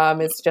host mom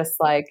is just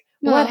like,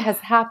 what has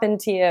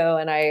happened to you?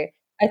 And I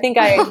think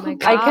I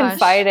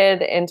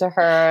confided into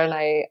her, and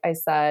I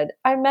said,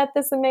 I met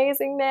this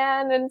amazing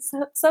man, and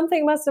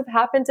something must have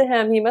happened to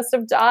him. He must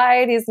have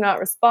died. He's not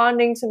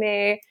responding to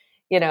me,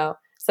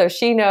 So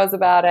she knows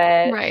about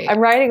it. Right. I'm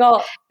writing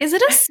all. Is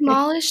it a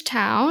smallish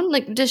town?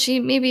 Like, does she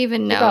maybe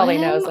even know probably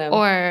him? Knows him.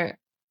 Or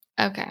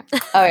okay.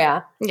 Oh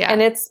yeah. Yeah.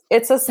 And it's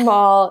a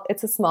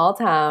small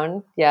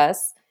town.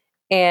 Yes.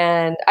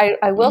 And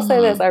I will say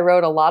this: I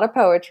wrote a lot of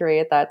poetry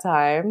at that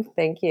time.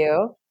 Thank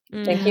you.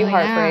 Thank you,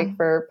 Heartbreak,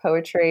 for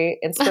poetry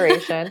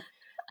inspiration.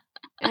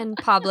 And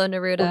Pablo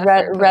Neruda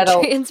read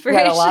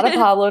inspiration. A lot of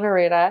Pablo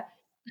Neruda.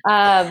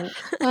 Oh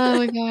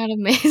my God,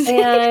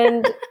 amazing.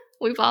 And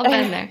we've all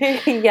been there.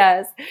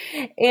 Yes.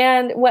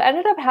 And what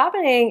ended up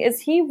happening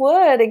is he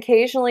would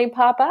occasionally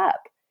pop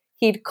up.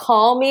 He'd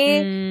call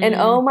me and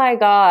oh my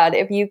God,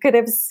 if you could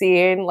have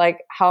seen like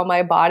how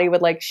my body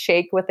would like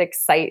shake with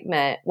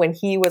excitement when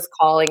he was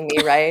calling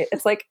me, right?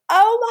 It's like,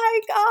 oh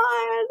my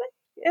God,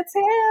 it's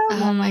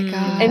him. Oh my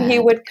God. And he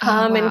would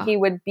come and he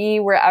would be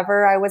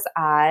wherever I was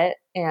at,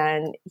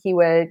 and he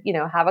would,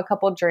 have a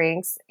couple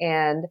drinks,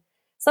 and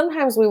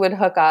sometimes we would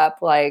hook up,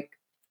 like,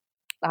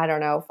 I don't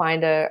know,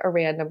 find a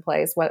random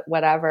place,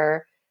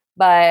 whatever.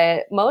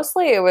 But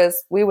mostly it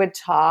was, we would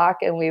talk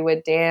and we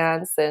would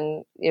dance,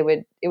 and it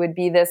would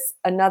be this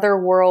another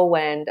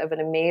whirlwind of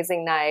an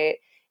amazing night.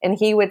 And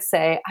he would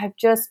say, I've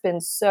just been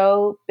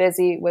so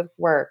busy with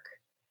work.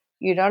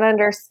 You don't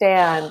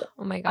understand.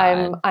 Oh my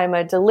God. I'm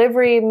a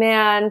delivery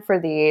man for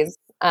these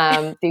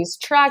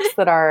trucks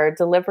that are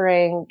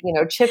delivering,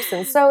 chips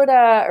and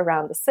soda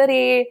around the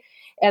city.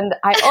 And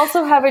I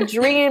also have a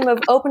dream of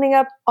opening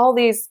up all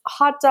these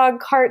hot dog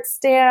cart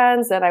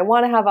stands, and I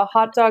want to have a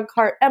hot dog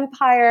cart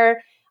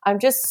empire. I'm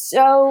just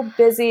so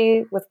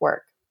busy with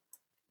work.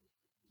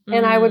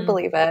 And I would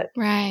believe it.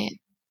 Right.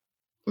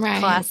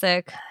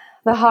 Classic.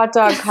 The hot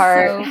dog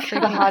cart.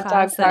 The hot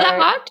dog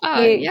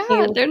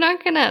cart. They're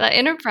not going to,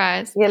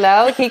 enterprise.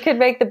 He could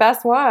make the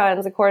best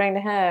ones according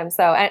to him.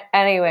 So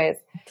anyways,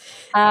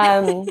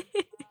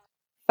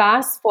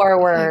 fast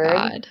forward. Oh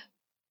my God.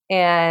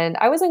 And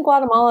I was in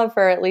Guatemala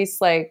for at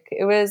least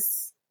it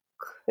was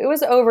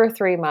over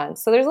 3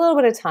 months. So there's a little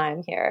bit of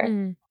time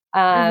here.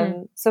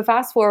 So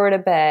fast forward a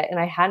bit, and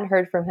I hadn't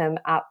heard from him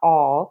at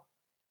all.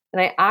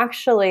 And I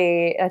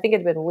think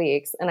it'd been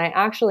weeks, and I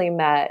actually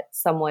met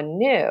someone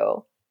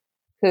new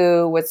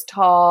who was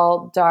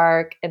tall,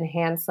 dark, and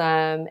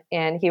handsome.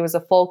 And he was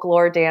a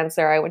folklore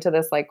dancer. I went to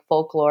this like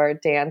folklore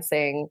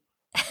dancing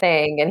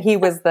thing, and he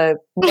was the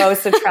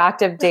most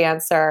attractive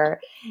dancer.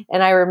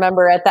 And I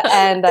remember at the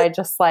end, I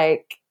just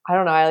like, I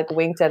don't know, I like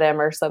winked at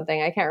him or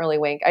something. I can't really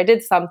wink. I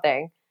did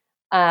something.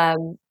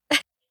 Hell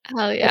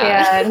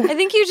yeah. And I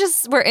think you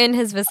just were in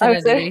his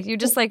vicinity. You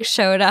just like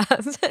showed up.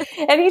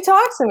 and he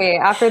talked to me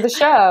after the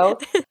show,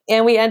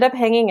 and we end up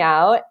hanging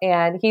out,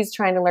 and he's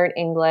trying to learn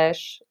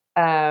English.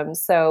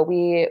 So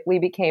we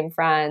became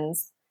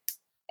friends,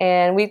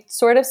 and we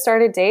sort of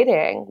started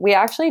dating. We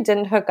actually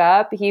didn't hook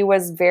up. He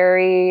was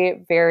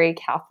very, very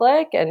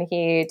Catholic, and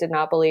he did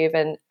not believe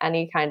in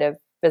any kind of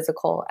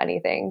physical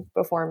anything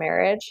before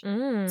marriage.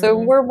 So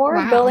we're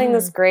more building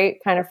this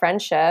great kind of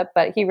friendship,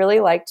 but he really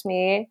liked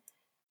me.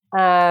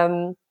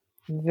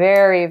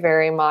 Very,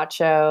 very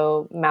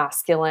macho,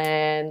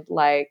 masculine,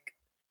 like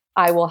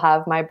I will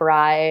have my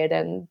bride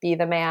and be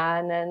the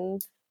man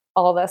and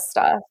all this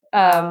stuff.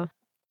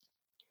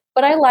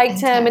 But I liked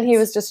him, and he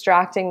was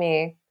distracting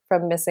me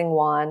from missing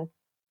Juan.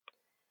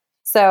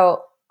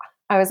 So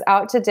I was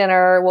out to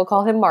dinner. We'll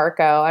call him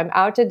Marco. I'm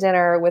out to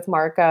dinner with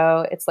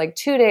Marco. It's like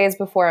 2 days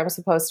before I'm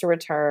supposed to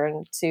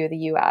return to the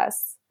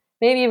US,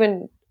 maybe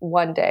even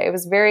one day. It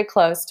was very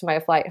close to my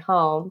flight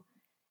home.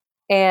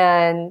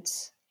 And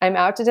I'm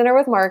out to dinner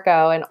with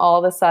Marco, and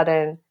all of a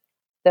sudden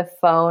the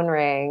phone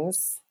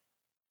rings,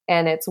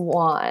 and it's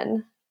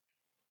Juan.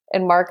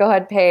 And Marco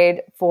had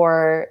paid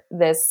for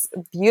this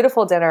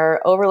beautiful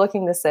dinner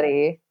overlooking the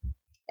city,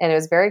 and it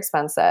was very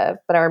expensive.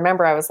 But I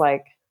remember I was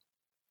like,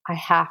 I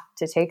have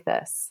to take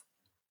this.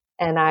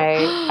 And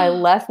I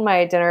left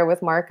my dinner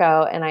with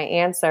Marco, and I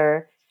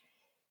answer,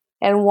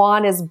 and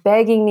Juan is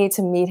begging me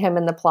to meet him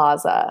in the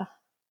plaza.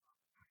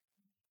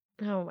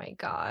 Oh my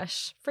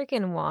gosh.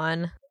 Freaking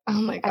Juan.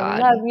 Oh my God.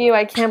 I love you.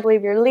 I can't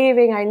believe you're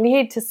leaving. I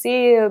need to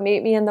see you.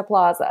 Meet me in the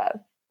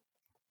plaza.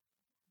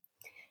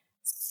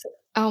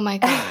 Oh my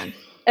God.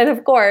 And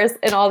of course,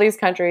 in all these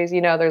countries, you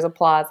know, there's a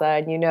plaza,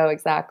 and you know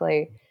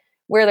exactly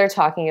where they're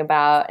talking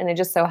about. And it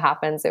just so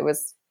happens it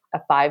was a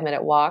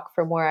 5-minute walk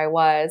from where I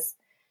was.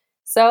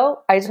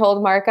 So I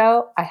told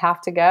Marco, I have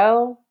to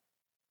go.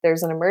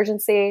 There's an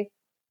emergency.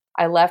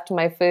 I left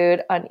my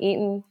food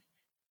uneaten,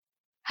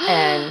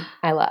 and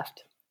I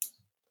left.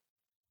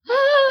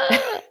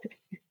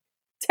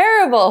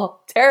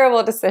 Terrible,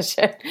 terrible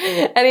decision.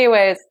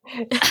 Anyways.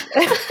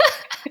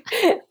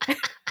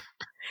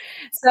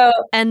 So,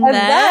 and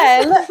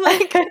then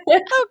like,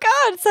 oh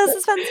God, so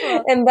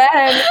suspenseful. And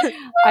then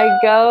I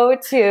go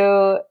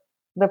to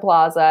the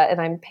plaza, and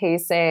I'm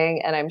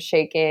pacing, and I'm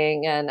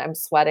shaking, and I'm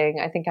sweating.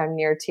 I think I'm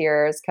near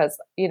tears because,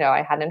 you know,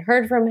 I hadn't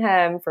heard from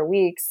him for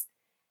weeks,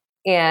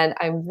 and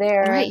I'm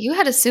there. Right, you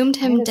had assumed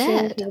him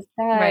dead. dead.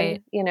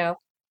 Right. You know.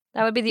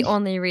 That would be the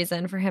only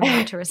reason for him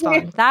not to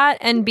respond. That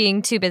and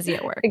being too busy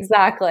at work.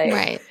 Exactly.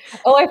 Right.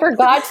 Oh, I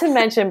forgot to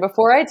mention,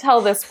 before I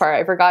tell this part,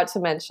 I forgot to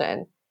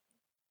mention,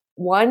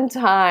 one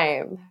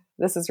time,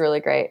 this is really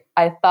great,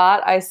 I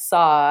thought I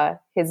saw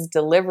his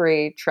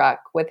delivery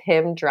truck with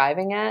him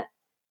driving it.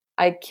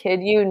 I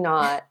kid you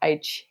not, I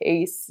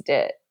chased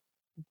it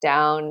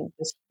down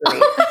the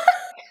street.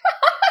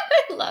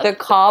 The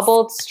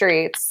cobbled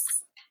streets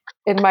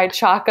in my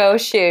Chaco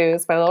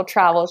shoes, my little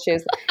travel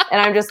shoes. And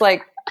I'm just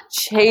like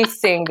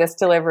chasing this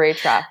delivery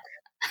truck.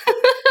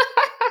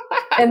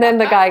 And then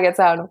the guy gets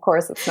out, and of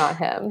course it's not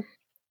him.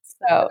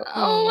 So,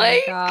 oh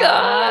my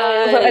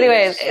God. So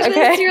anyways,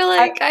 okay. You're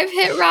like, I've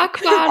hit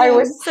rock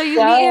bottom. So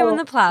you meet him in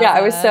the plaza. Yeah,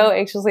 I was so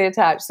anxiously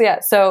attached. So yeah,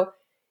 so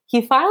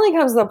he finally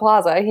comes to the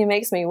plaza. He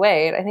makes me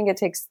wait. I think it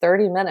takes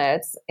 30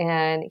 minutes,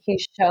 and he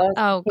shows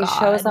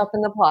up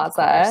in the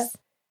plaza,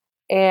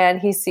 and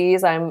he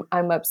sees I'm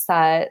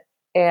upset,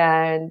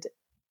 and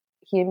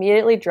he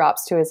immediately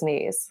drops to his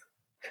knees.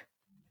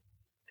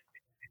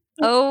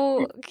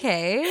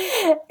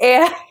 Okay.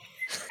 And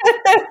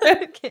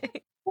okay.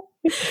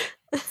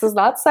 This is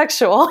not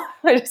sexual.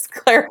 I just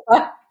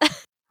clarify.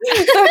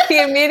 So he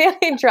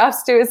immediately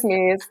drops to his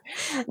knees.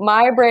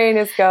 My brain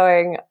is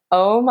going,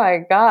 oh my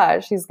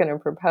gosh, he's going to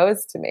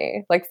propose to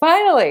me. Like,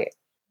 finally.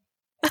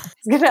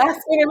 He's going to ask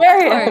me to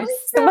marry him.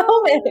 It's the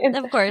moment.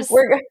 Of course.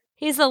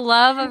 He's the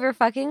love of your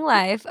fucking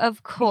life.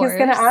 Of course. He's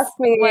going to ask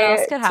me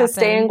to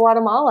stay in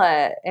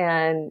Guatemala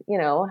and, you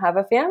know, have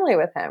a family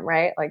with him,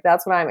 right? Like,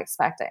 that's what I'm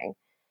expecting.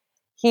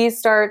 He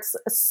starts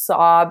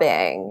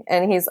sobbing,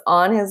 and he's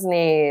on his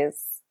knees,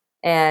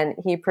 and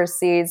he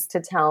proceeds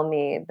to tell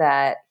me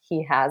that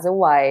he has a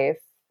wife,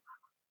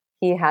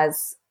 he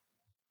has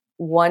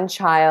one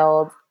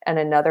child and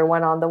another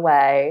one on the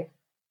way.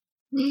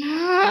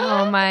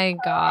 Oh my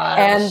God.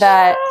 And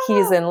that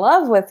he's in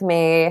love with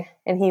me,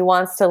 and he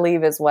wants to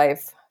leave his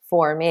wife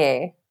for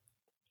me.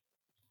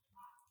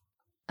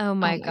 Oh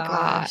my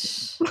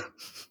gosh.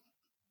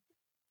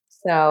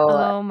 So,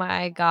 oh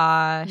my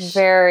gosh.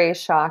 Very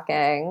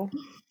shocking.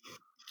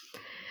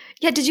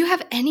 Yeah, did you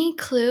have any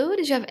clue?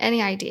 Did you have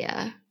any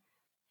idea?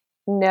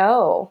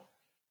 No.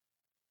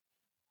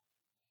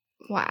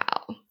 Wow.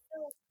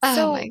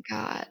 So- Oh my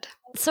God.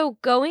 So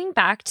going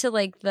back to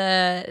like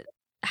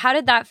how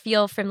did that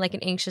feel from like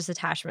an anxious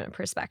attachment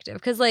perspective?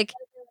 Because like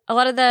a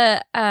lot of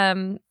the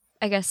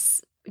I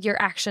guess your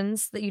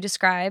actions that you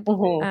describe,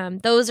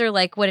 those are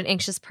like what an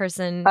anxious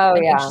person,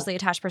 an anxiously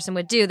attached person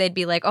would do. They'd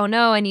be like, oh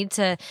no, I need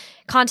to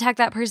contact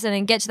that person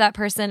and get to that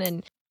person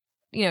and,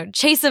 you know,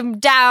 chase them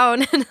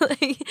down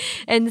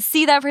and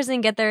see that person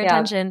and get their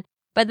attention.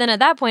 But then at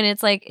that point,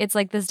 it's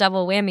like this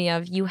double whammy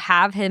of you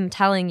have him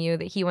telling you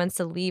that he wants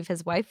to leave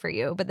his wife for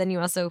you, but then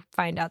you also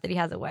find out that he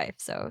has a wife.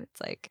 So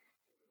it's like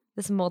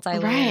this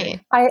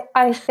multi-layered. Right.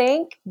 I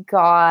thank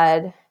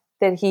God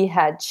that he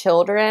had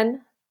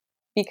children,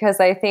 because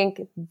I think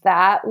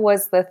that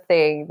was the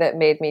thing that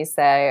made me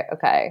say,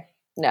 okay,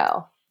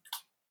 no.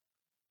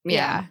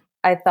 Yeah.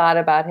 I thought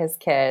about his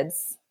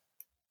kids.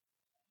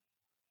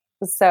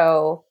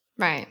 So,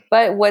 right.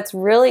 But what's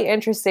really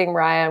interesting,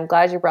 Mariah, I'm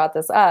glad you brought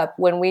this up.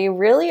 When we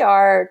really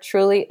are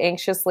truly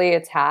anxiously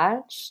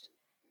attached,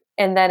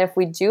 and then if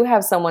we do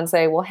have someone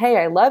say, well, hey,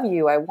 I love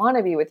you, I want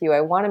to be with you,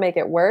 I want to make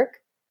it work,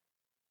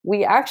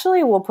 we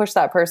actually will push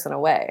that person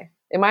away.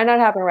 It might not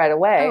happen right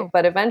away,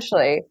 but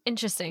eventually.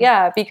 Interesting.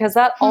 Yeah, because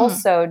that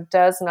also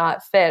does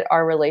not fit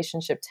our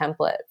relationship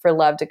template for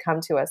love to come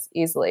to us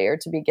easily or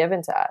to be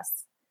given to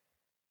us.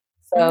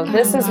 So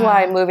this is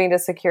why moving to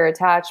secure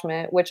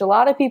attachment, which a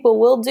lot of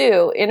people will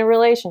do in a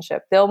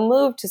relationship, they'll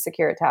move to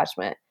secure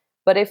attachment.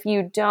 But if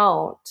you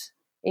don't,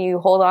 and you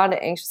hold on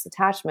to anxious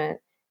attachment,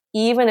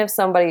 even if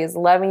somebody is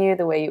loving you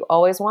the way you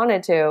always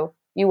wanted to,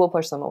 you will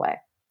push them away.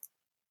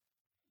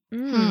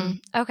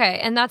 Okay.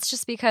 And that's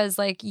just because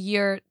like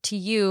you're, to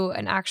you,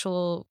 an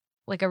actual,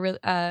 like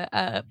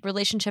a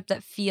relationship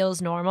that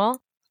feels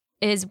normal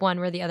is one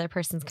where the other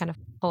person's kind of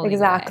pulling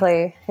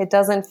away. It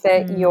doesn't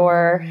fit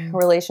your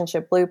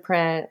relationship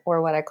blueprint,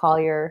 or what I call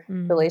your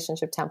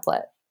relationship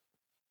template.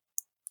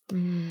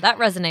 That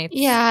resonates.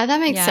 Yeah, that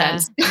makes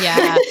sense. Yeah.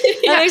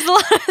 That makes a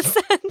lot of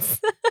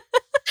sense.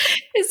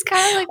 It's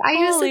kind of like I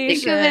used to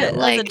think of it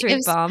like a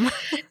truth bomb.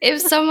 If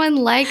someone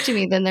liked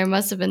me, then there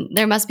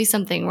must be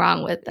something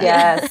wrong with them.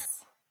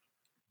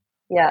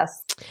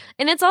 Yes.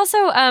 And it's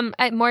also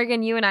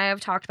Morgan, you and I have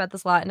talked about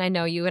this a lot, and I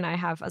know you and I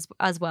have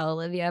as well,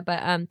 Olivia,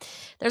 but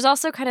there's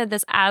also kind of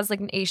this, as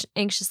like an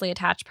anxiously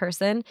attached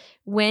person,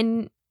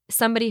 when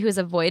somebody who's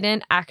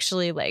avoidant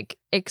actually like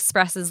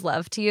expresses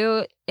love to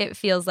you, it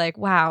feels like,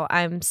 wow,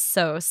 I'm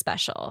so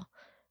special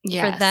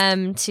for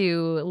them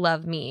to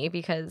love me,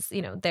 because,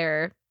 you know,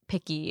 they're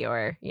picky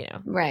or, you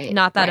know,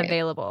 not that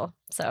available.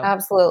 So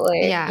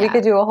absolutely. We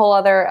could do a whole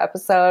other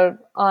episode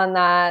on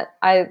that.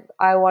 I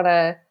want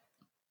to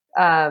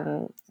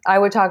I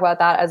would talk about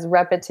that as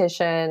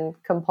repetition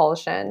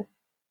compulsion.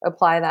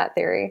 Apply that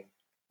theory.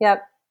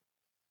 Yep.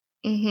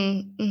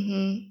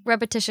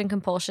 Repetition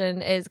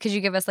compulsion is, could you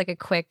give us like a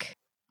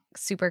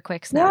super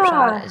quick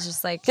snapshot? It's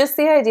just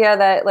the idea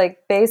that like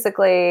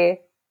basically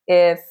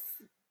if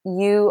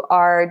you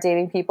are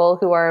dating people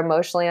who are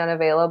emotionally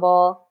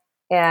unavailable,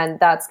 and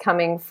that's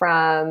coming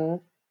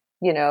from,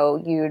 you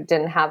know, you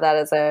didn't have that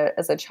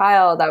as a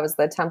child, that was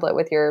the template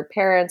with your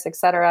parents,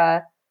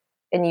 etc.,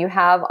 and you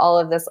have all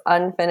of this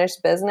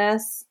unfinished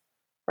business,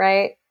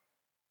 right?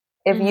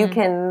 If you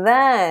can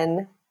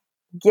then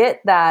get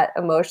that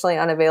emotionally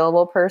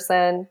unavailable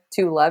person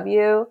to love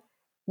you,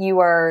 you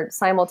are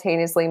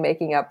simultaneously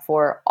making up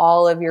for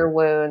all of your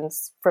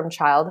wounds from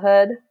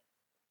childhood.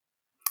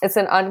 It's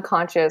an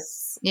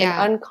unconscious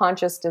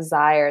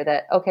desire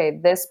that, okay,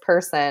 this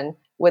person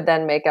would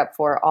then make up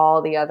for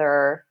all the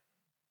other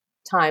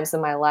times in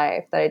my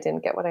life that I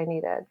didn't get what I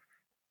needed.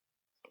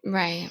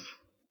 Right.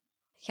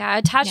 Yeah,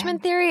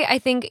 attachment theory, I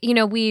think, you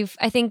know,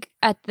 I think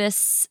at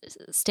this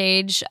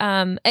stage,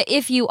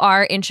 if you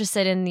are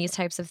interested in these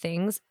types of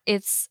things,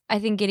 it's, I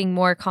think, getting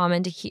more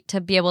common to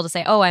be able to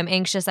say, oh, I'm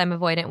anxious, I'm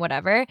avoidant,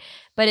 whatever.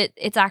 But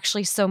it's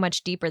actually so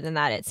much deeper than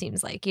that, it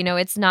seems like. You know,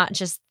 it's not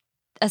just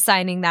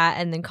assigning that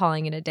and then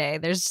calling it a day.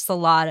 There's just a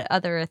lot of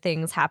other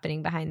things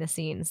happening behind the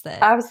scenes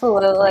that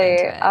Absolutely.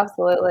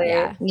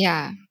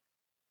 Yeah.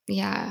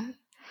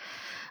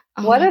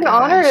 Oh, what an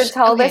honor to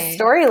tell this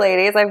story,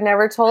 ladies. I've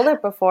never told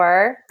it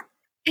before.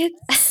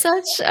 It's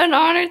such an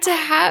honor to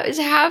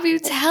have you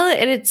tell it.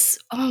 And it's,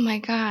 oh my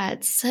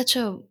God, such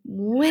a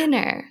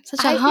winner,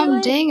 such a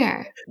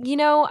humdinger. You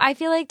know, I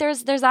feel like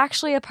there's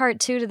actually a part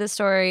 2 to the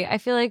story. I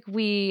feel like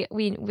we're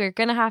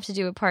going to have to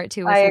do a part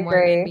 2 with you,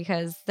 Morgan,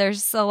 because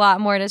there's a lot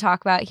more to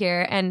talk about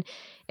here. And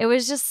it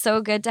was just so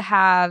good to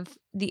have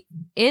the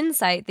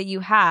insight that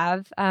you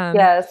have.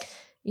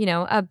 You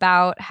know,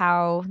 about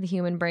how the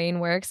human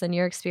brain works and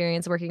your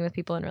experience working with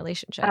people in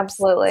relationships.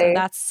 Absolutely. So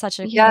that's such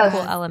a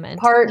cool element.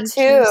 Part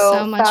 2,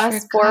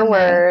 fast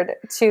forward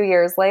 2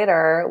 years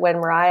later, when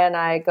Mariah and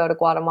I go to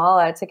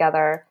Guatemala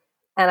together,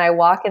 and I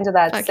walk into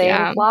that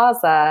same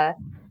plaza,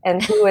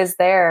 and who is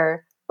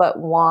there but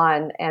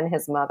Juan and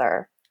his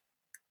mother?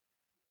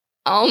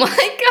 Oh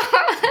my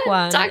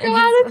God. Talk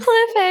about a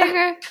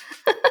cliffhanger.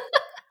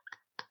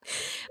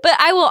 But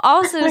I will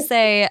also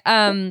say,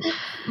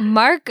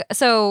 Mark.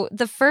 So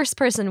the first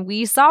person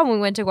we saw when we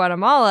went to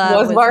Guatemala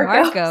was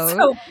Marco.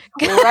 So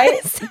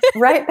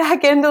right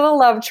back into the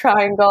love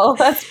triangle.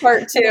 That's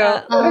part 2.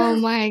 Yeah. Oh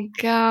my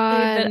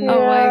God.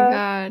 Oh my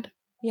God.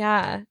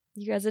 Yeah.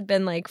 You guys had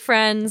been like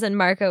friends, and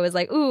Marco was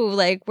like, ooh,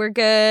 like we're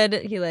good.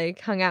 He like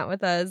hung out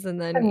with us,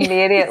 and then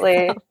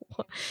immediately.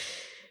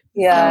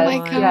 Yeah. Oh my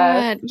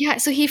God. Yeah.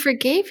 So he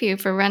forgave you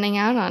for running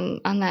out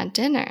on that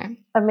dinner.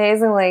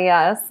 Amazingly,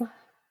 yes.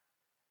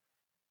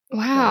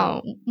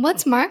 Wow.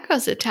 What's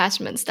Marco's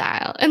attachment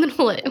style? And then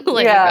we'll let you go.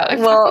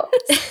 Well,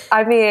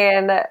 I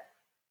mean,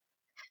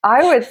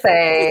 I would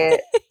say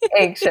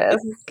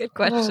anxious. Good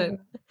question.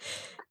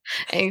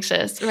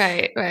 Anxious,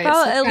 right.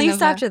 Well, So at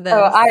least after this.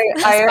 Oh,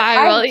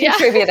 I yeah.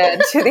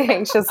 contributed to the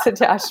anxious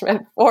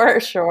attachment for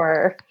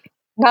sure.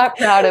 Not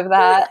proud of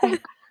that.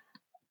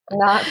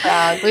 Not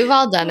proud. We've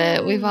all done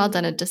it. We've all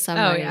done it to some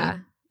Oh degree. yeah.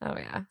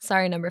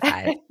 Sorry, number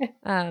 5.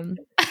 Oh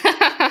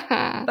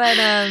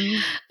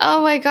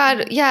my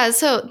God. Yeah.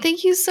 So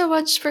thank you so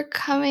much for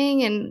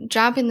coming and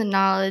dropping the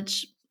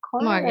knowledge,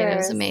 Morgan. It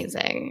was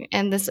amazing.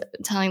 And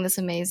telling this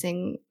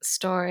amazing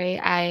story.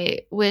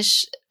 I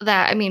wish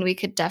that, we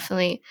could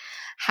definitely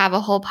have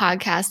a whole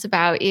podcast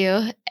about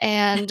you.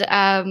 And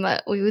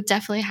we would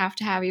definitely have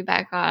to have you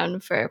back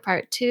on for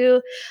part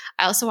 2.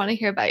 I also want to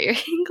hear about your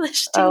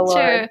English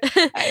teacher.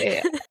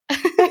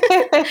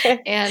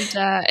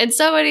 And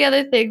so many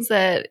other things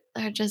that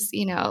are just,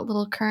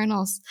 little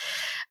kernels.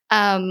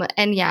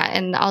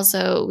 And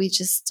also we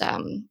just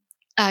can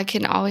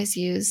always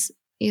use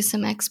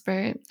some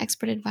expert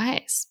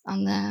advice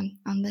on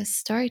this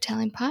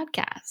storytelling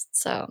podcast.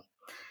 So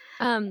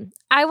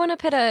I want to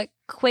put a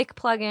quick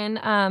plug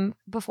in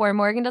before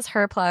Morgan does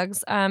her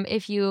plugs.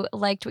 If you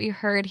liked what you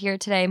heard here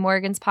today,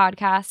 Morgan's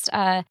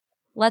podcast,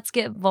 Let's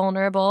Get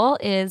Vulnerable,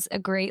 is a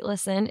great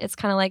listen. It's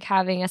kind of like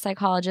having a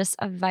psychologist's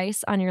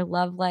advice on your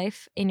love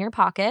life in your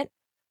pocket,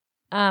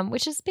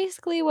 which is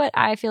basically what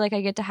I feel like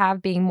I get to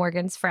have being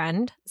Morgan's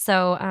friend.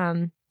 So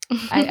I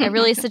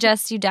really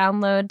suggest you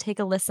download, take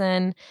a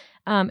listen.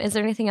 Is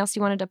there anything else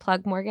you wanted to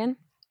plug, Morgan?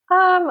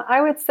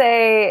 I would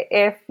say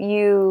if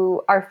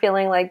you are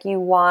feeling like you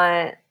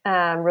want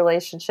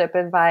relationship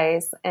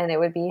advice and it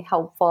would be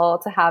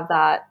helpful to have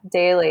that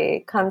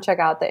daily, come check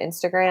out the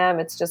Instagram.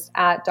 It's just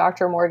at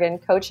Dr. Morgan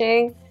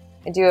Coaching.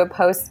 I do a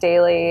post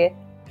daily,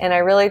 and I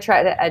really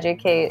try to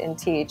educate and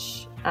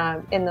teach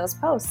in those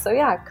posts. So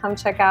yeah, come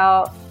check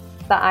out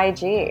the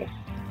IG.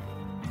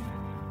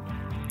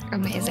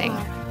 Amazing.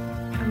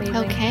 Amazing.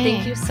 Okay.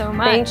 Thank you so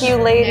much. Thank you,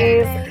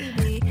 ladies.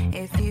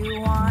 If you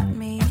want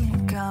me,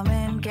 come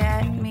and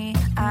get me.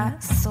 I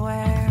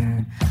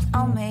swear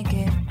I'll make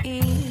it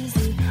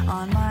easy.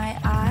 On my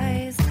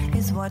eyes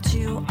is what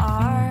you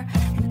are,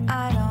 and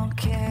I don't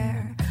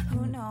care.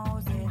 Who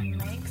knows, it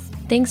makes me.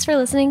 Thanks for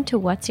listening to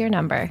What's Your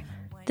Number?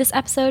 This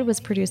episode was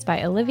produced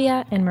by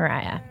Olivia and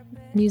Mariah.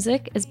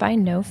 Music is by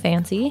No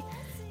Fancy.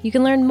 You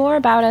can learn more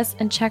about us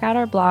and check out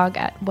our blog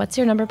at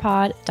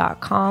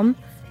whatsyournumberpod.com.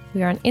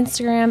 We are on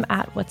Instagram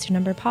at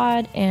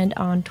whatsyournumberpod and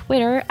on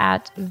Twitter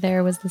at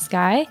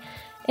therewasthisguy.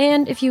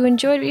 And if you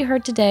enjoyed what you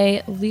heard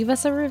today, leave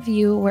us a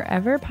review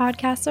wherever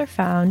podcasts are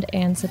found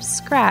and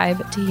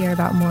subscribe to hear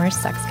about more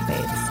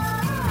sexcapades.